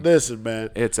 listen, man. Listen, man.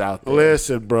 It's out there.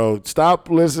 Listen, bro. Stop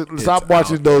out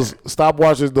watching those. Stop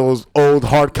watching those old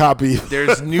hard copy.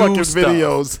 There's new fucking stuff.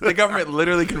 videos. The government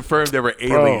literally confirmed there were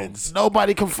Bro, aliens.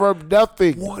 nobody confirmed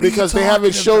nothing What are you because they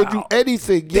haven't talking showed about? you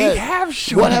anything They yet. have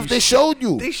shown What you have they shit. showed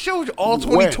you? They showed you all When?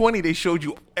 2020. They showed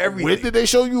you everything. When did they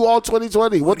show you all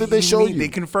 2020? What did do they you show mean? you? They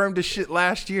confirmed this shit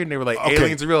last year, and they were like, Okay.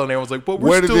 aliens are real, and everyone's like, but we're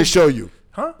Where still. did they show you?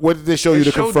 Huh? Where did they show you They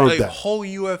to showed confirm a that? whole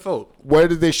UFO. Where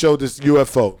did they show this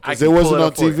UFO? I Because can it pull wasn't on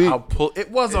up for you. TV.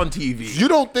 It was on TV. You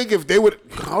don't think if they would?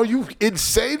 Are you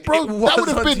insane, bro? It That was would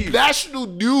have on been TV. national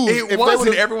news. if It they wasn't.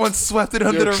 would've- Everyone swept it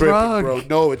under You're the tripping, rug. bro.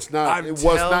 No, it's not. I'm It was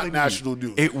telling not you. national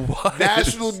news. It was.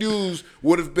 National news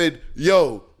would have been,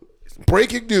 yo,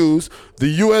 breaking news. The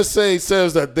USA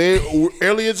says that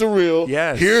aliens are real.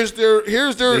 Yes. Here's their.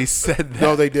 They said that.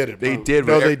 No, they didn't. They bro. did.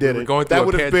 No, We're- they didn't. we're going through that a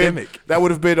would have been. pandemic. That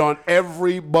would have been on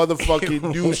every motherfucking It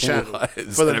news channel was.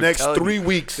 for the And I'm next telling 3 you,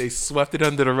 weeks. They swept it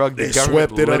under the rug. The They government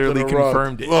swept it under literally the rug.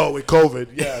 confirmed it. Oh, with COVID.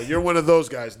 Yeah, you're one of those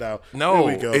guys now. No,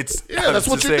 Here we go. it's- yeah, that's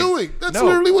I'm what just you're saying. doing. That's No.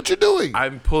 literally what you're doing. I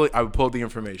pulled the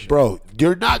information. Bro,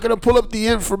 you're not gonna pull up the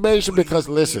information because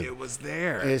listen, It was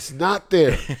there. it's not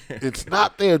there. It's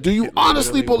not there. Do you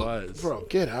honestly literally believe? was. Bro,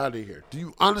 get out of here. Do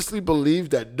you honestly believe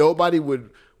that nobody would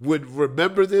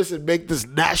remember this and make this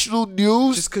national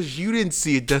news? Just because you didn't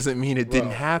see it doesn't mean it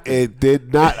didn't happen. It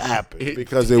did not happen It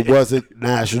because it wasn't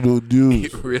national news.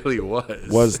 It really was.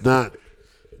 Was not.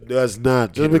 Does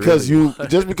not. Just It because really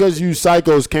you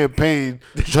psychos campaign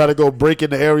to try to go break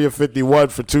into Area 51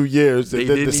 for 2 years and They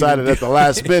then didn't decided even at the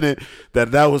last minute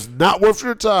that was not worth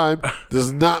your time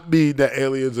does not mean that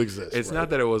aliens exist. It's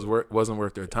not that it wasn't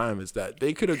worth their time. It's that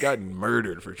they could have gotten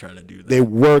murdered for trying to do that. They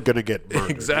were gonna get murdered.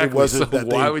 Exactly. It wasn't So that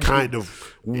why they would you- kind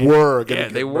of were gonna Yeah,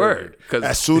 get they were, murdered. 'cause-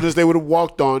 As soon as they would have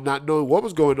walked on, not knowing what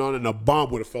was going on, and a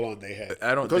bomb would have fell on their head.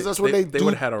 Because that's what they do.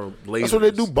 would have had a lasers. That's what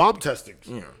they do. Bomb testing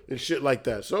and shit like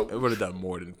that. It So would have done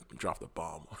more than drop the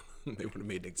bomb. They would have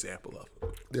made an example of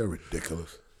them. they're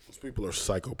ridiculous. Those people are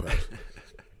psychopaths.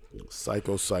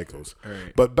 Psychos.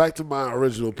 right. But back to my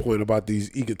original point about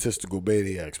these egotistical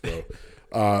maniacs,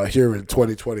 bro. Here in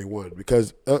 2021,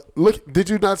 because look, did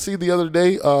you not see the other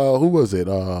day? Who was it?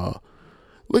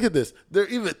 Look at this.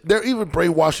 They're even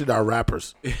brainwashing our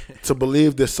rappers to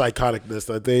believe this psychoticness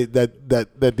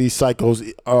that these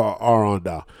psychos are on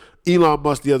now. Elon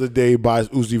Musk the other day buys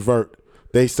Uzi Vert.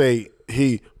 They say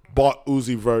he bought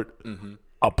Uzi Vert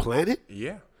a planet.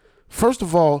 Yeah. First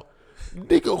of all,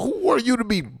 nigga, who are you to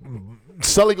be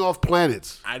selling off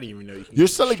planets? I didn't even know you can You're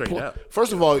selling. straight up.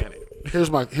 First of all,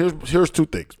 here's two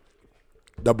things.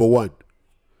 Number one,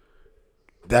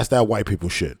 that's that white people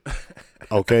shit.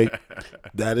 Okay,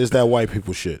 that is that white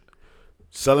people shit.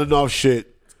 Selling off shit.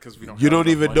 'Cause we You don't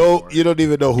have even enough know. money for it. You don't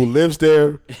even know who lives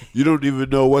there. You don't even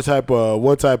know what type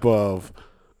of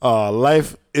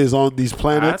life is on these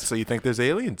planets. So you think there's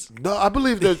aliens? No, I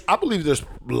believe there's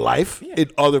life in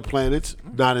other planets,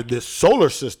 not in this solar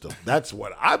system. That's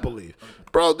what I believe,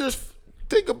 bro.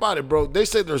 Think about it, bro. They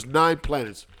say there's 9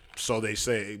 planets, so they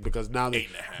say because now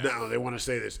they want to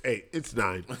say there's 8. It's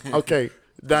 9. Okay.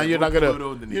 Now you're not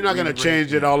Pluto, then gonna they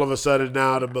change it all of a sudden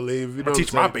now to believe. You know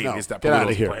teach what I'm my saying? babies that get out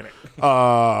of Pluto's here. a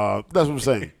planet. That's what I'm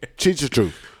saying. Teach the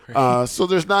truth. So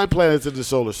there's 9 planets in the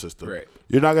solar system. Right.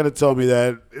 You're not gonna tell me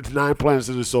that it's 9 planets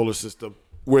in the solar system.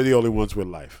 We're the only ones with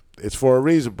life. It's for a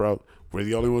reason, bro. We're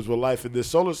the only ones with life in this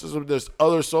solar system. There's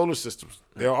other solar systems.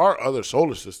 There are other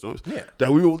solar systems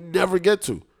that we will never get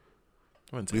to.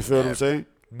 You feel what I'm saying?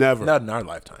 Never. Not in our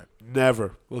lifetime.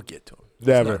 Never. We'll get to them.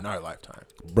 Never. Not in our lifetime.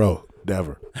 Bro,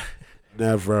 never.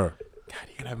 Never. God,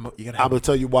 you gotta I'm gonna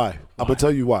tell you why. I'm gonna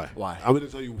tell you why. Why? I'm gonna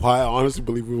tell you why I honestly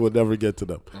believe we will never get to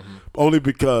them. Only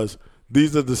because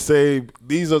these are the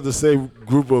same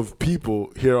group of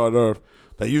people here on Earth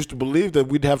that used to believe that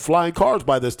we'd have flying cars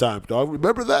by this time, dog.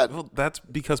 Remember that? Well, that's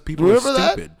because people Remember are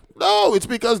that? stupid. No, it's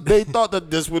because they thought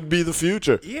that this would be the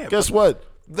future. Yeah, Guess what?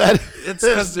 That It's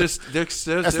because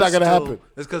That's not gonna happen.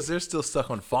 It's because they're still stuck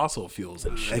on fossil fuels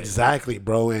and shit, exactly,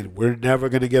 bro. And we're never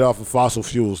gonna get off of fossil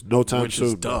fuels no time which soon.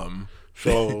 is bro. dumb.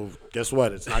 So guess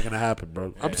what? It's not gonna happen,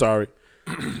 bro. I'm sorry.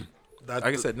 Like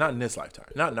I said, not in this lifetime.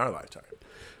 Not in our lifetime.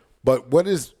 But what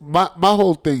is my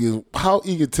whole thing is how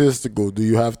egotistical do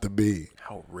you have to be?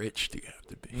 How rich do you have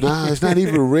to be? Nah, it's not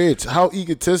even rich. How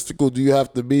egotistical do you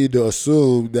have to be to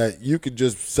assume that you can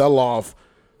just sell off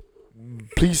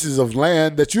pieces of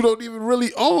land that you don't even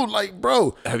really own? Like,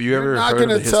 bro, have you ever heard of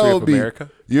the history of America?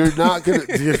 You're not gonna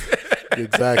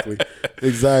exactly.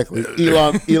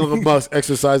 Elon Musk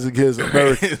exercising his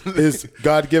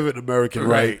God-given American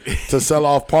right to sell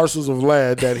off parcels of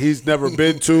land that he's never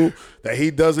been to, that he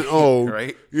doesn't own.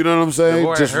 Right. You know what I'm saying? The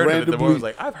more Just I heard randomly. of it, the more I was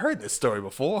like, I've heard this story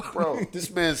before. Bro, this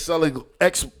man's selling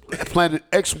planet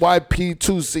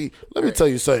XYP2C. Let me tell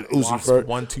you something, Uzi Wasp Vert.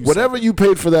 127. Whatever you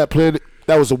paid for that planet,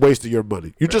 that was a waste of your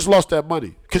money. You just lost that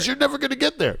money because you're never going to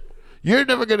get there. You're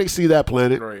never going to see that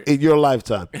planet in your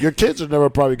lifetime. Your kids are never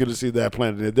probably going to see that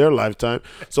planet in their lifetime.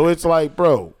 So it's like,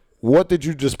 bro, what did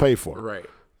you just pay for? Right.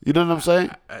 You know what I'm saying?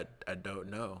 I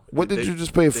don't know. What did you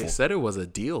just pay for? They said it was a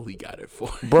deal he got it for.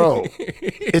 Bro,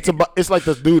 it's like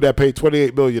this dude that paid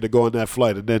 $28 million to go on that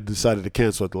flight and then decided to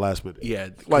cancel at the last minute. Yeah,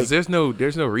 because like, there's no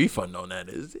refund on that,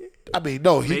 is there? I mean,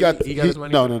 no, he got his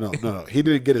money no, back? no. He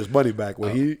didn't get his money back.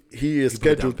 Well, he is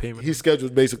scheduled. He's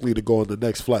scheduled basically to go on the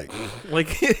next flight. Like,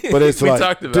 but it's we like,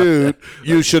 talked about dude, that.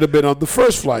 you should have been on the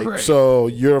first flight. Right. So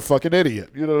you're a fucking idiot.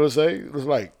 You know what I'm saying? It's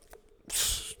like,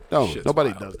 no, Shit's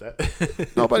nobody wild. does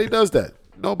that. Nobody does that.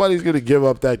 Nobody's gonna give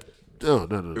up that. No.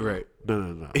 Right.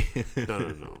 No.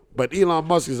 But Elon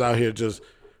Musk is out here just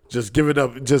giving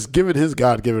up, just giving his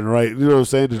God-given right. You know what I'm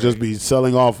saying? To just be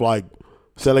selling off land.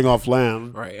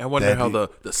 Right. I wonder how the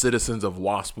citizens of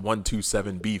Wasp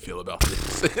 127B feel about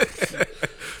this.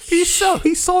 he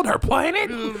sold our planet.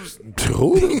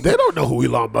 Dude, they don't know who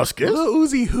Elon Musk is. Lil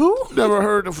Uzi who? They've never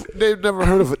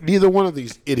heard of neither one of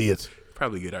these idiots.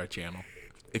 Probably get our channel.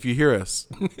 If you hear us,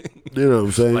 you know what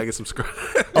I'm saying? like and subscribe.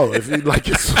 Oh, if you like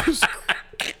it,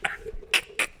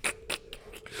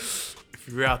 if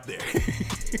you're out there.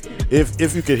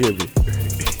 if you can hear me.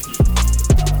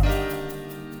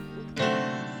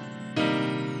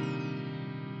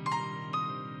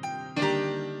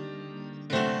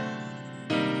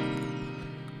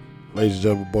 Ladies and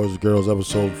gentlemen, boys and girls,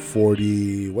 episode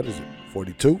 40. What is it?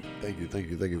 42? Thank you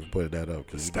for putting that up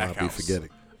because you know I'll be forgetting.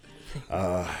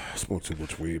 I smoked too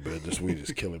much weed, man. This weed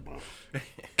is killing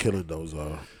those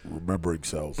remembering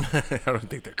cells. I don't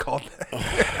think they're called that.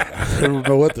 I don't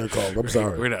know what they're called. I'm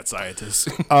sorry. We're not scientists.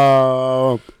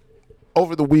 Over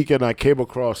the weekend, I came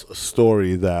across a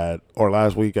story or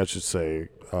last week, I should say,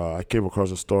 I came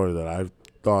across a story that I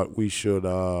thought we should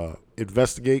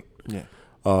investigate. Yeah.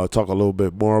 Talk a little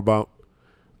bit more about.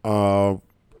 I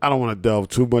don't want to delve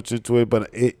too much into it, but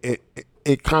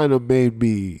it kind of made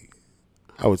me,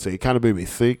 I would say, it kind of made me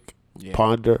think,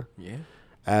 ponder,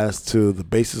 as to the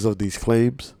basis of these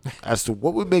claims, as to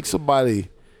what would make somebody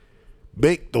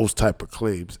make those type of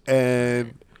claims.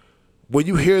 And when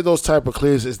you hear those type of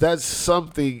claims, is that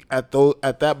something at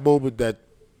that moment that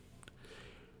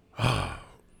I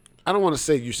don't want to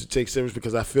say you should take serious,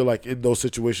 because I feel like in those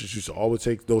situations you should always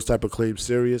take those type of claims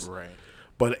serious. Right.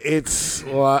 But it's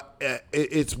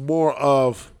more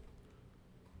of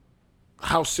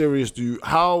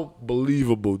how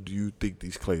believable do you think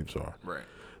these claims are? Right.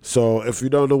 So if you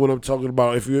don't know what I'm talking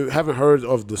about, if you haven't heard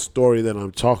of the story that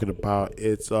I'm talking about,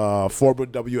 it's former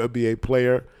WNBA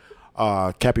player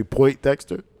Cappie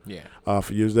Poindexter. Yeah.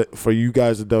 For you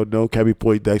guys that don't know, Cappie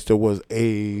Poindexter was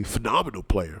a phenomenal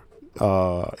player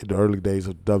in the early days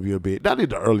of the WNBA. Not in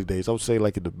the early days, I would say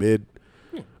like in the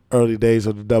early days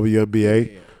of the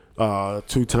WNBA.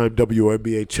 Two-time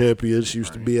WNBA champion. She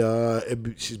used to be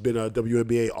she's been a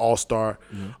WNBA All-Star.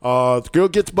 The girl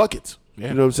gets buckets. Yeah.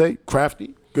 You know what I'm saying?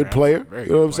 Crafty, good player. Very You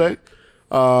know good what I'm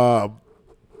saying?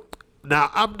 Now,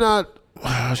 I'm not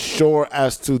sure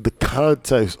as to the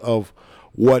context of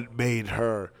what made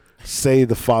her say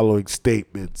the following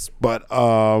statements, but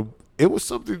it was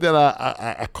something that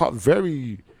I caught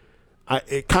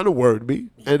it kind of worried me,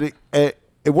 and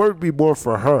it worried me more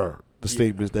for her, the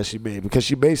statements that she made, because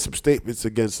she made some statements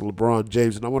against LeBron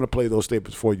James, and I want to play those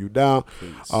statements for you now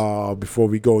before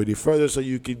we go any further, so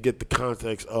you can get the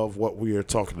context of what we are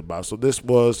talking about. So this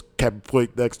was Cappie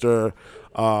Poindexter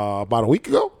about a week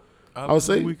ago, I would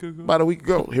say. About a week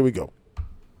ago. Here we go.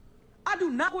 I do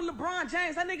not with LeBron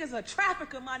James. That nigga's a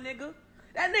trafficker, my nigga.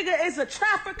 That nigga is a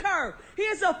trafficker. He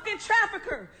is a fit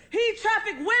trafficker. He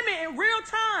trafficked women in real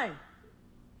time.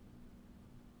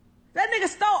 That nigga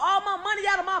stole all my money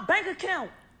out of my bank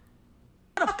account.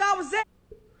 Where the fuck I was at?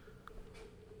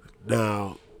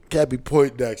 Now, Cappie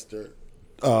Poindexter,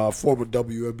 former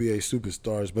WNBA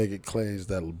superstar, is making claims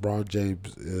that LeBron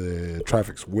James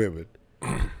traffics women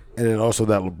and then also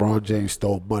that LeBron James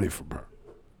stole money from her.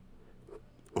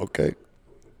 Okay?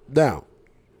 Now,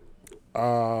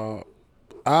 I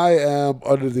am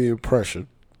under the impression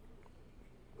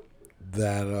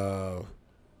that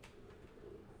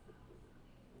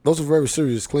those are very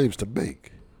serious claims to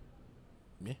make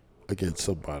against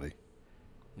somebody.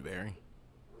 Very.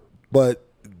 But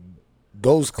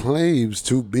those claims,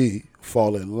 to me,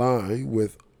 fall in line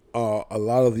with a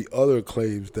lot of the other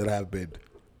claims that have been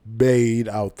made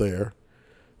out there.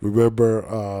 Remember,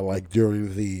 like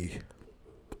during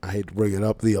I hate to bring it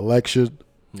up, the election.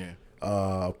 Yeah.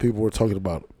 People were talking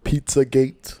about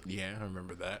Pizzagate. Yeah, I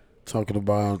remember that. Talking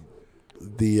about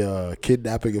the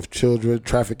kidnapping of children,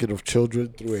 trafficking of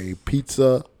children through a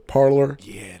pizza parlor.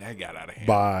 Yeah, that got out of hand.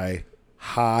 By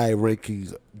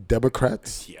high-ranking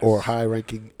Democrats or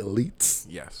high-ranking elites.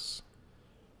 Yes.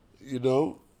 You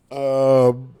know?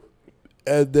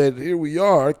 And then here we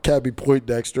are, Cabby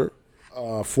Poindexter,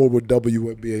 former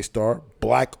WNBA star,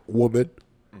 black woman,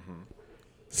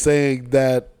 saying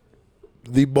that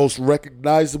the most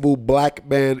recognizable black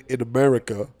man in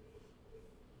America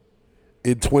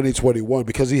in 2021,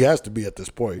 because he has to be at this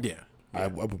point. Yeah. I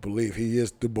would believe he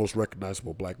is the most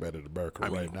recognizable black man in America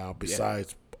right now,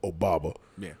 besides Obama.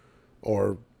 Yeah.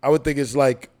 Or I would think it's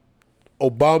like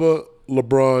Obama,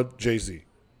 LeBron, Jay-Z.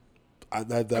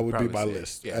 That would be my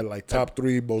list. Yeah. And like top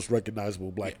 3 most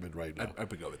recognizable black men right now. I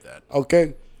would go with that.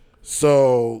 Okay.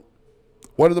 So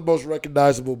one of the most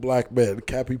recognizable black men,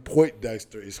 Cappy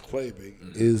Poindexter, is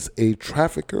claiming is a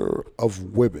trafficker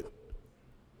of women.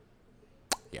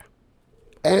 Yeah.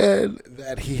 And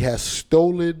that he has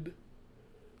stolen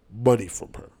money from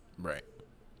her. Right.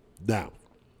 Now,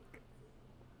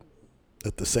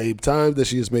 at the same time that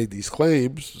she has made these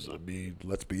claims, I mean,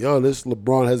 let's be honest,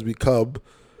 LeBron has become,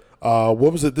 what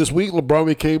was it this week? LeBron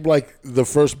became like the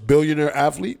first billionaire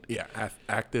athlete? Yeah,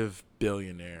 active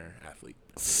billionaire athlete.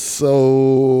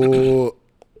 So,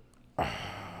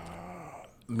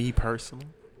 me personally,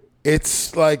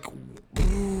 it's like, it's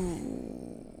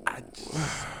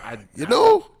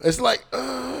like,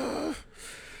 I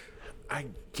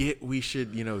get we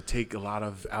should, take a lot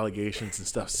of allegations and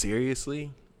stuff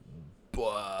seriously, but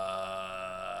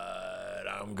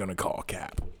I'm gonna call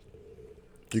cap.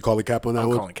 You calling cap on that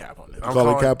one? I'm calling cap on it. I'm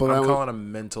calling a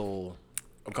mental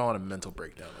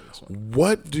breakdown on this one.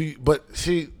 What do you? But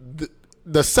see,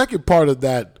 the second part of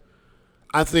that,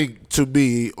 I think, to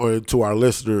me or to our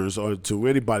listeners or to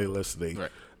anybody listening,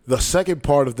 right. The second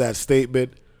part of that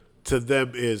statement to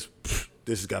them is,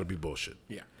 this has got to be bullshit.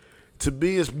 Yeah. To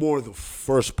me, it's more the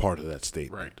first part of that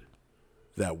statement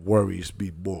that worries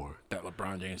me more. That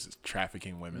LeBron James is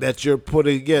trafficking women. That you're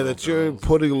putting, you're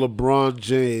putting LeBron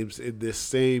James in this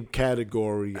same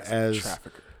category as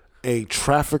a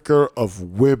trafficker of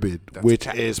women, which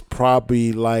is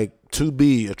probably like, to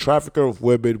me, a trafficker of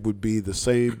women would be the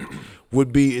same,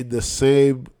 would be in the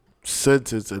same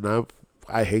sentence, and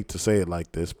I hate to say it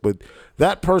like this, but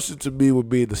that person to me would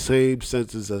be in the same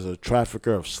sentence as a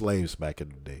trafficker of slaves back in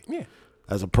the day. Yeah.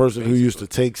 As a person who used to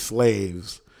take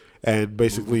slaves and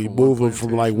basically move them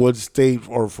from like one state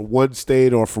or from one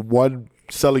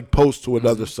selling post to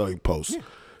another selling post. Yeah.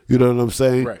 You know what I'm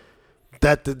saying? Right.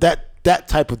 That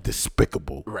type of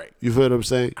despicable. Right. You feel what I'm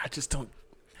saying? I just don't.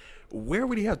 Where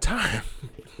would he have time?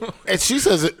 And she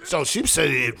says it. So she said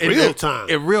it in real time.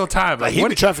 In real time, like he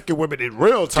be trafficking women in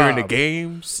real time during the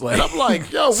games. Like, and I'm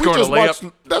like, yo, we just watched.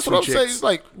 That's what I'm saying. It's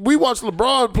like we watched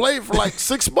LeBron play for like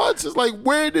 6 months. It's like,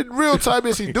 where in real time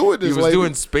is he doing this? He was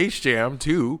doing Space Jam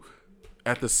too,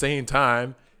 at the same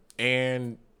time,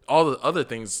 and all the other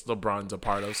things LeBron's a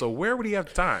part of. So where would he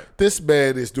have time? This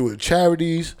man is doing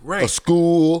charities, a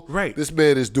school. Right. This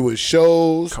man is doing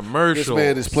shows, commercials. This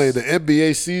man is playing the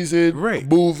NBA season,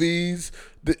 movies.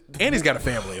 And he's got a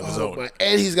family of his own.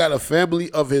 And he's got a family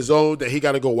of his own that he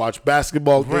got to go watch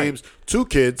basketball games. 2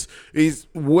 kids.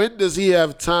 When does he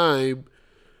have time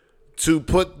to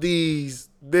put this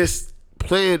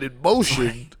plan in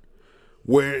motion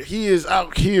where he is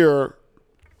out here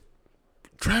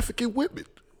trafficking women?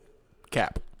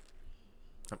 Cap.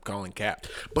 I'm calling cap.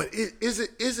 But is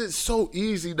it so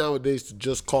easy nowadays to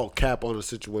just call cap on a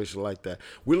situation like that?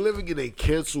 We're living in a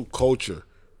cancel culture.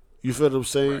 You feel what I'm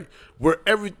saying? Right. Where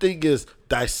everything is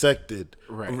dissected,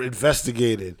 or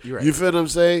investigated. Right. You feel what I'm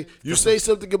saying? You say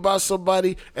something about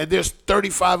somebody, and there's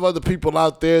 35 other people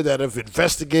out there that have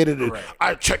investigated it.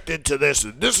 I checked into this,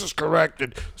 and this is correct.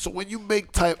 And so when you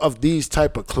make these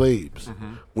type of claims,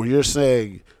 where you're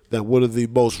saying that one of the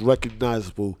most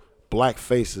recognizable black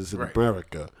faces in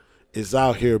America is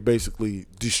out here basically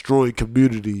destroying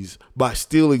communities by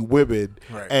stealing women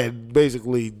and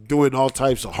basically doing all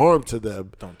types of harm to them.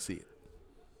 Don't see it.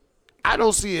 I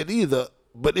don't see it either.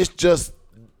 But it's just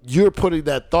you're putting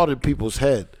that thought in people's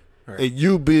head, and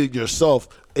you being yourself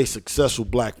a successful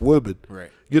black woman.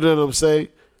 Right. You know what I'm saying?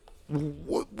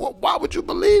 Why would you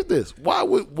believe this? Why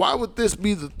would this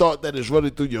be the thought that is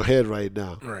running through your head right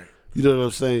now? Right. You know what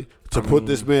I'm saying? To put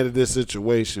this man in this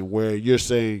situation where you're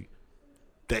saying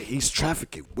that he's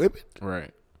trafficking women?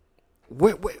 Right.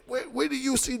 Where do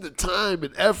you see the time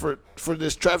and effort for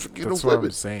this trafficking That's of what women?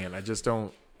 I'm saying. I just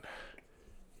don't.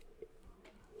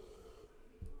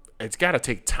 It's got to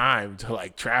take time to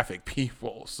like traffic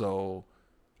people. So,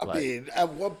 I mean,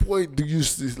 at what point do you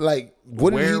see, like?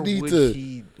 What did he need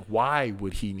to? Why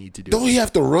would he need to do? Don't he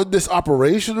have to run this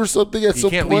operation or something at You some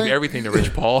can't point? leave everything to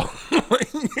Rich Paul.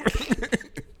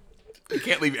 You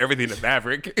can't leave everything to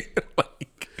Maverick.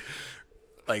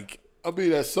 like I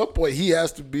mean, at some point he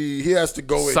has to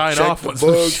go and Sign check off the on some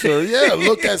books shit. or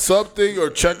look at something or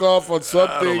check off on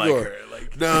something like or her,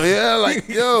 like- no,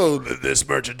 yo, this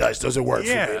merchandise doesn't work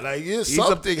for me. Like,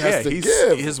 something has to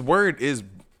give. His word is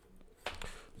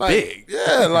Like, big.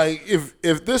 Yeah, like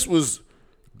if this was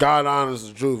God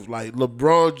honest truth, like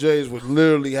LeBron James would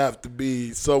literally have to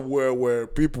be somewhere where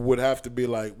people would have to be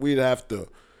like, we'd have to,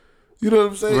 you know what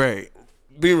I'm saying? Right.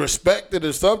 Be respected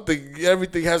or something.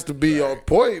 Everything has to be on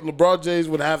point. LeBron James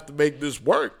would have to make this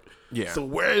work. Yeah. So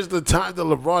where's the time that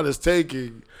LeBron is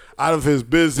taking out of his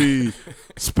busy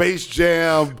Space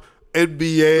Jam,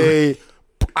 NBA,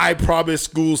 I Promise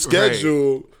School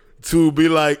schedule to be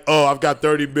like, oh, I've got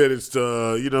 30 minutes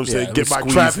to, you know what I'm saying, get my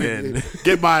squeeze trafficking, in.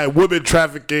 get my women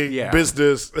trafficking Yeah.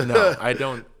 business. No, I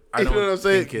don't. You know what I'm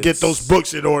saying? think Get those it's-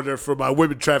 books in order for my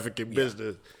women trafficking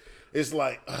business. It's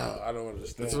like, I don't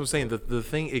understand. That's what I'm saying. The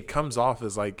thing, it comes off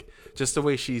as like, just the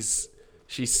way she's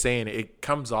saying it, it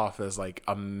comes off as like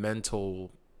a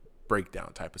mental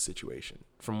breakdown type of situation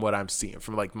from what I'm seeing,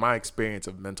 from like my experience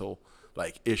of mental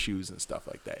like issues and stuff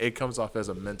like that. It comes off as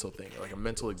a mental thing, like a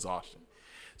mental exhaustion.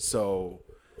 So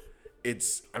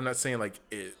I'm not saying like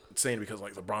saying because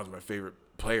like LeBron's my favorite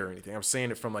player or anything. I'm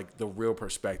saying it from like the real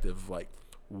perspective of like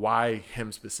why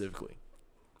him specifically.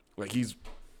 Like he's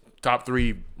top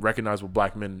 3 recognizable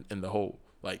black men in the whole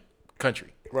like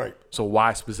country. Right. So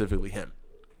why specifically him?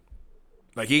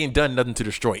 Like he ain't done nothing to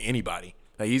destroy anybody.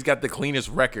 Like he's got the cleanest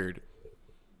record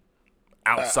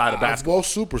outside of basketball.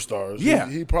 Most superstars. Yeah.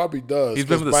 He probably does. He's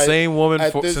been with the 'Cause same woman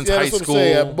since that's high what I'm school.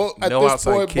 saying. At No this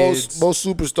outside point, kids. most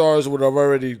superstars would have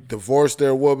already divorced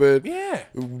their woman. Yeah.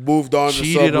 Moved on Cheated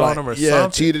to something on like, them or yeah,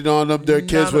 something. cheated on them. Their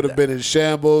kids None would of have been in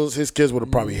shambles. His kids would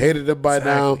have probably hated him by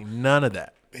Exactly. now. None of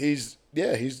that. He's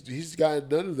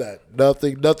got none of that.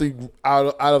 Nothing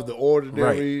out of the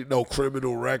ordinary. Right. No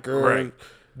criminal record. Right.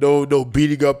 No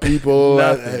beating up people.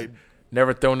 Nothing.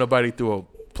 Never thrown nobody through a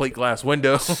plate glass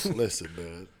window. Listen,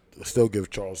 man. I still give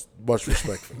Charles much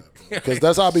respect for that. Because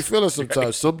that's how I be feeling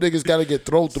sometimes. Some niggas got to get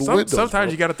thrown through windows. Sometimes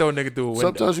bro. you got to throw a nigga through a window.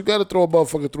 Sometimes you got to throw a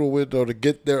motherfucker through a window to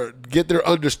get their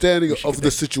understanding of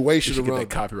the situation You should get around. that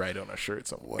copyright on our shirt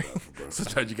somewhere. Whatever, bro.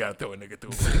 Sometimes you got to throw a nigga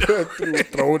through a window.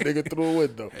 Throw a nigga through a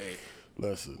window. Hey,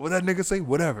 Listen, what that nigga say?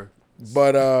 Whatever.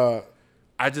 but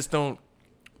I just don't.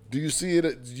 do you see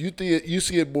it? You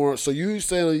see it more? So you're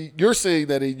saying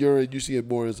that in urine, you see it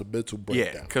more as a mental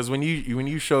breakdown. Yeah, because when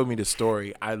you showed me the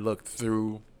story, I looked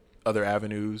through other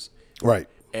avenues, Right.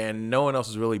 and no one else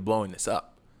is really blowing this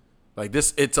up. Like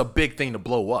this, it's a big thing to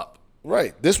blow up.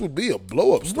 Right. This would be a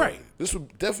blow up story. Right. This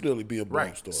would definitely be a blow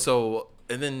up story. So,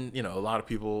 and then a lot of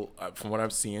people, from what I'm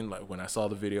seeing, like when I saw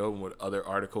the video and what other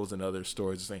articles and other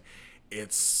stories are saying,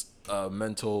 it's a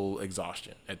mental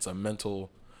exhaustion. It's a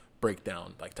mental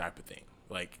breakdown, like type of thing.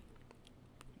 Like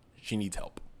she needs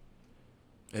help.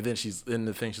 And then she's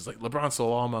like, LeBron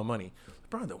stole all my money.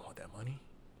 LeBron don't want that money.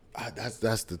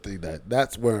 That's the thing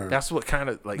that's where That's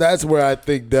where I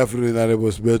think definitely that it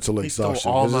was mental He stole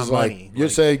exhaustion. all 'Cause my it's like, money. you're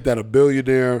Like- saying that a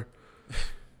billionaire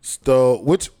stole,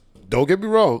 which don't get me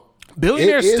wrong,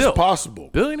 billionaires it is still possible.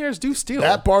 Billionaires do steal.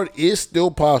 That part is still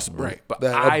possible. Right, but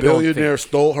that I a don't billionaire think-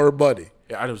 stole her money.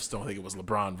 I just don't think it was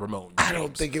LeBron Ramon. I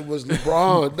don't think it was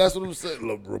LeBron. That's what I'm saying.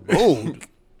 Ramon.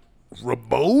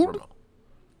 Ramon?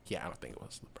 Yeah, I don't think it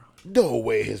was LeBron. No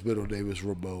way his middle name is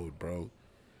Ramon, bro.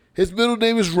 His middle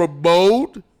name is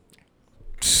Ramon?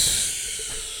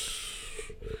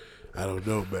 I don't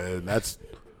know, man. That's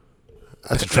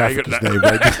a trafficker's name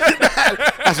right there.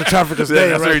 That's a trafficker's name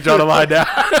That's where right you draw the line down.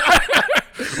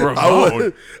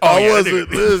 Ramon. I wasn't.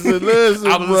 Listen, I was bro.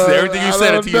 listening to everything you I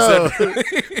said don't until you said. know.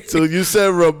 So you said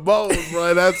Ramon,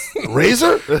 bro. That's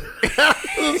Razor? Hey,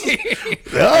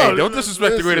 don't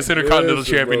disrespect the greatest intercontinental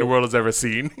champion the world has ever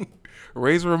seen.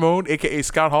 Razor Ramon, a.k.a.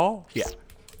 Scott Hall? Yeah.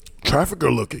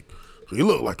 Trafficker looking. He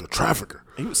looked like a trafficker.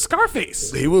 He was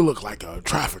Scarface. He would look like a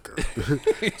trafficker.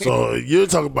 So you're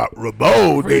talking about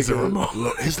Ramon. Razor nigga.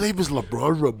 Ramon. His name is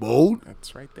LeBron Ramon?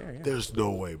 That's right there. Yeah. There's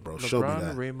no way, bro. Show me LeBron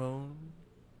that. Ramon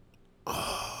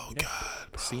Oh,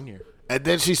 God, bro. Senior. And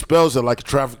then she spells it like a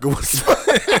trafficker would spell.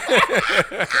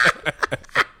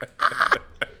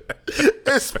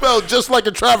 It's spelled just like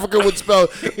a trafficker would spell.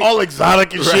 All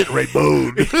exotic and shit.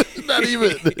 Ramon.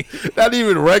 not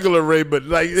even regular Raymond.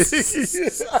 Like it's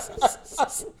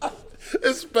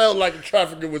spelled like a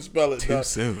trafficker would spell it. Too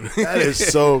soon. That is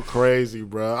so crazy,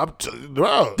 bro.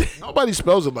 Bro, nobody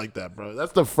spells it like that, bro.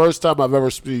 That's the first time I've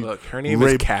ever seen. Look, her name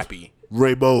is Cappy.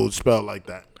 Ramon spelled like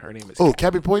that. Her name is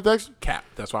Cappy Poindexter? Cap.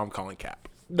 That's why I'm calling Cap.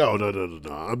 No.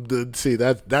 See,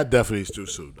 that definitely is too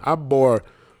soon. I'm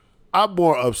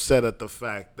more upset at the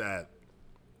fact that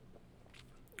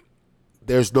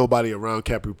there's nobody around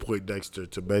Cappy Poindexter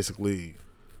to basically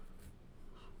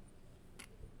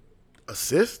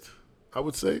assist, I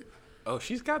would say. Oh,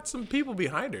 she's got some people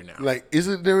behind her now. Like,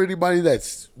 isn't there anybody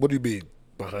that's, what do you mean,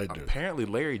 behind her? Apparently,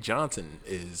 Larry Johnson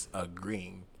is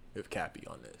agreeing with Cappy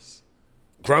on this.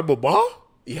 Grandmama?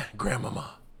 Yeah,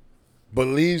 Grandmama.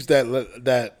 Believes that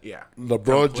Yeah.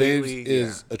 LeBron James Completely,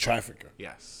 is a trafficker.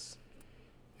 Yes.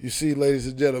 You see, ladies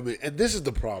and gentlemen, and this is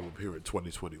the problem here in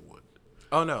 2021.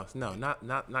 Oh no,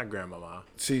 not Grandmama.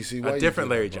 See, why A you different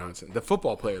do that, Larry bro? Johnson, the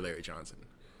football player Larry Johnson.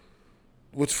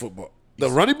 Which football? The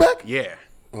running back? Yeah,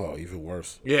 Oh, even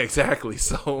worse. yeah, exactly.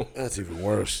 So That's even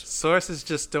worse. sources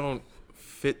just don't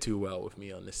fit too well with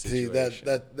me on this See situation.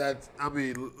 that I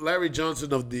mean, Larry Johnson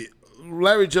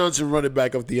running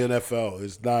back of the NFL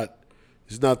is not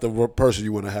the person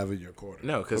you want to have in your corner.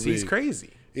 No, because I mean, he's crazy.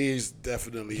 He's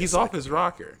definitely He's off his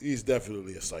rocker. He's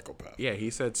definitely a psychopath. Yeah, he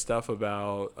said stuff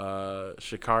about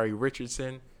Sha'Carri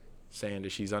Richardson, saying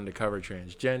that she's undercover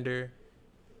transgender.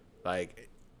 Like,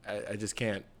 I just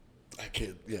can't. I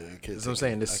can't. Yeah, I can't. That's what I'm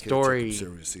saying. This I can't take story him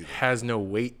serious either. has no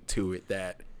weight to it.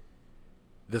 That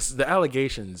the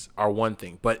allegations are one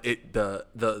thing, but the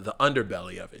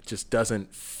underbelly of it just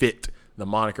doesn't fit the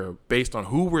moniker based on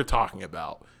who we're talking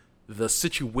about, the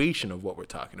situation of what we're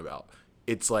talking about.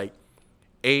 It's like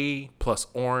A plus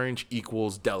orange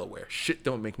equals Delaware. Shit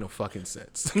don't make no fucking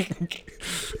sense.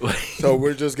 Like, So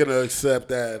we're just gonna accept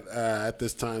that at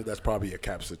this time that's probably a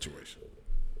Cap situation.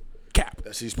 Cap.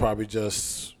 That she's probably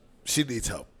just she needs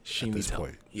help. She at needs this help.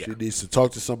 point. Yeah. She needs to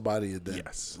talk to somebody and then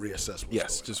Yes. reassess. What's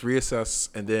Yes, going just reassess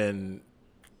and then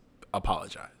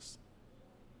apologize.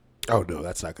 on. Oh no,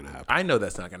 that's not gonna happen. I know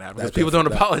that's not going to happen because That people don't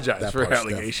definitely- apologize that for part's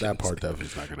allegations. that part definitely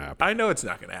is not gonna happen. I know it's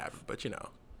not going to happen, but you know.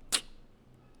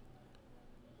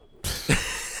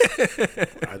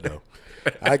 I know.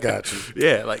 I got you.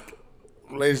 Yeah, like,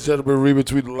 Ladies and gentlemen, Read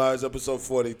Between the Lines, episode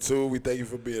 42. We thank you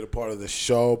for being a part of the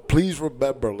show. Please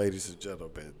remember, ladies and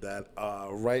gentlemen, that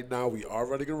right now we are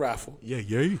running a raffle.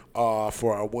 yeah.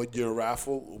 For our 1 year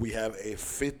raffle, we have a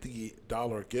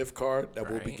 $50 gift card that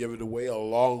we'll be Right. giving away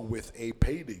along with a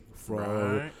painting from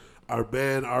Right. our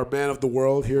man of the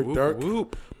world here, Whoop, Dirk.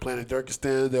 whoop. Planet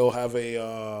Dirkistan. They'll have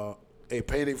a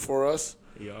painting for us.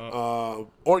 Yeah.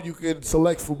 Or you can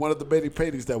select from one of the many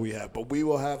paintings that we have. But we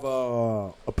will have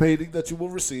a painting that you will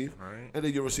receive, Right. and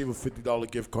then you'll receive a $50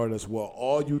 gift card as well.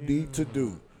 All you need to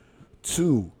do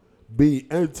to be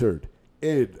entered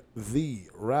in the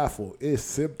raffle is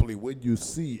simply when you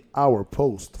see our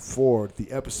post for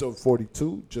the episode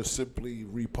 42, just simply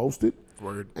repost it.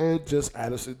 Word. And just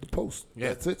add us in the post. Yeah.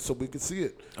 That's it, so we can see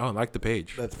it. Oh, I like the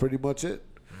page. That's pretty much it.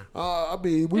 I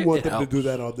mean, we want it them to do helps.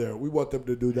 that on their. We want them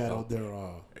to do that on their.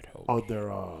 It helps. On their.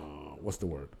 What's the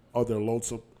word? On their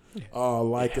lonesome.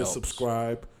 Like and helps.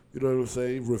 subscribe. You know what I'm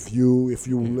saying? Review if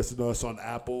you listen to us on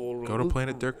Apple. Go to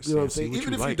Planet Dirkistan, You know what I'm see saying? what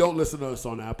Even you if you like. don't listen to us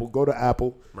on Apple, go to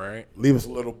Apple. Right? Leave us a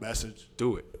little message.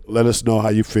 Do it. Let us know how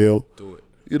you feel. Do it.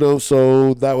 You know,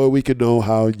 so that way we can know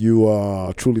how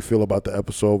you truly feel about the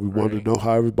episode. We want to Right. know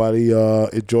how everybody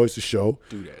enjoys the show.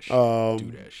 Do that shit.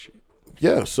 Do that shit.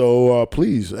 Yeah, so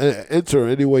please enter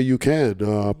any way you can.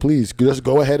 Please just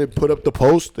go ahead and put up the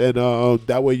post, and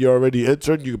that way you're already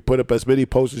entered. You can put up as many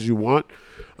posts as you want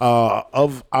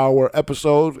of our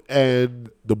episode, and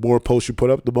the more posts you put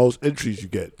up, the most entries you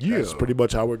get. That's Yeah. pretty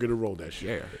much how we're gonna roll that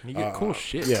shit. Yeah. You get cool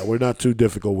shit. Yeah, we're not too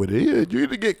difficult with it. Yeah, you're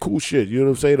gonna get cool shit. You know what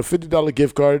I'm saying? A $50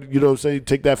 gift card. You know what I'm saying?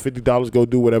 Take that $50, go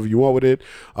do whatever you want with it.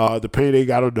 The painting,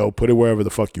 I don't know. Put it wherever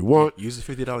the fuck you want. Use the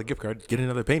 $50 gift card. Get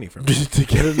another painting from me. To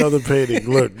get another painting.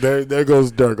 Look, there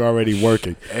goes Dirk already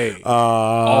working. Hey.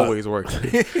 Always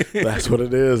working. That's what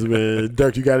it is, man.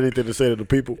 Dirk, you got anything to say to the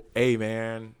people? Hey,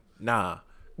 man. Nah.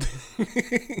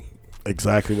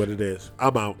 Exactly what it is.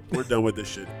 I'm out. We're done with this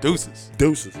shit. Deuces.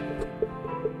 Deuces.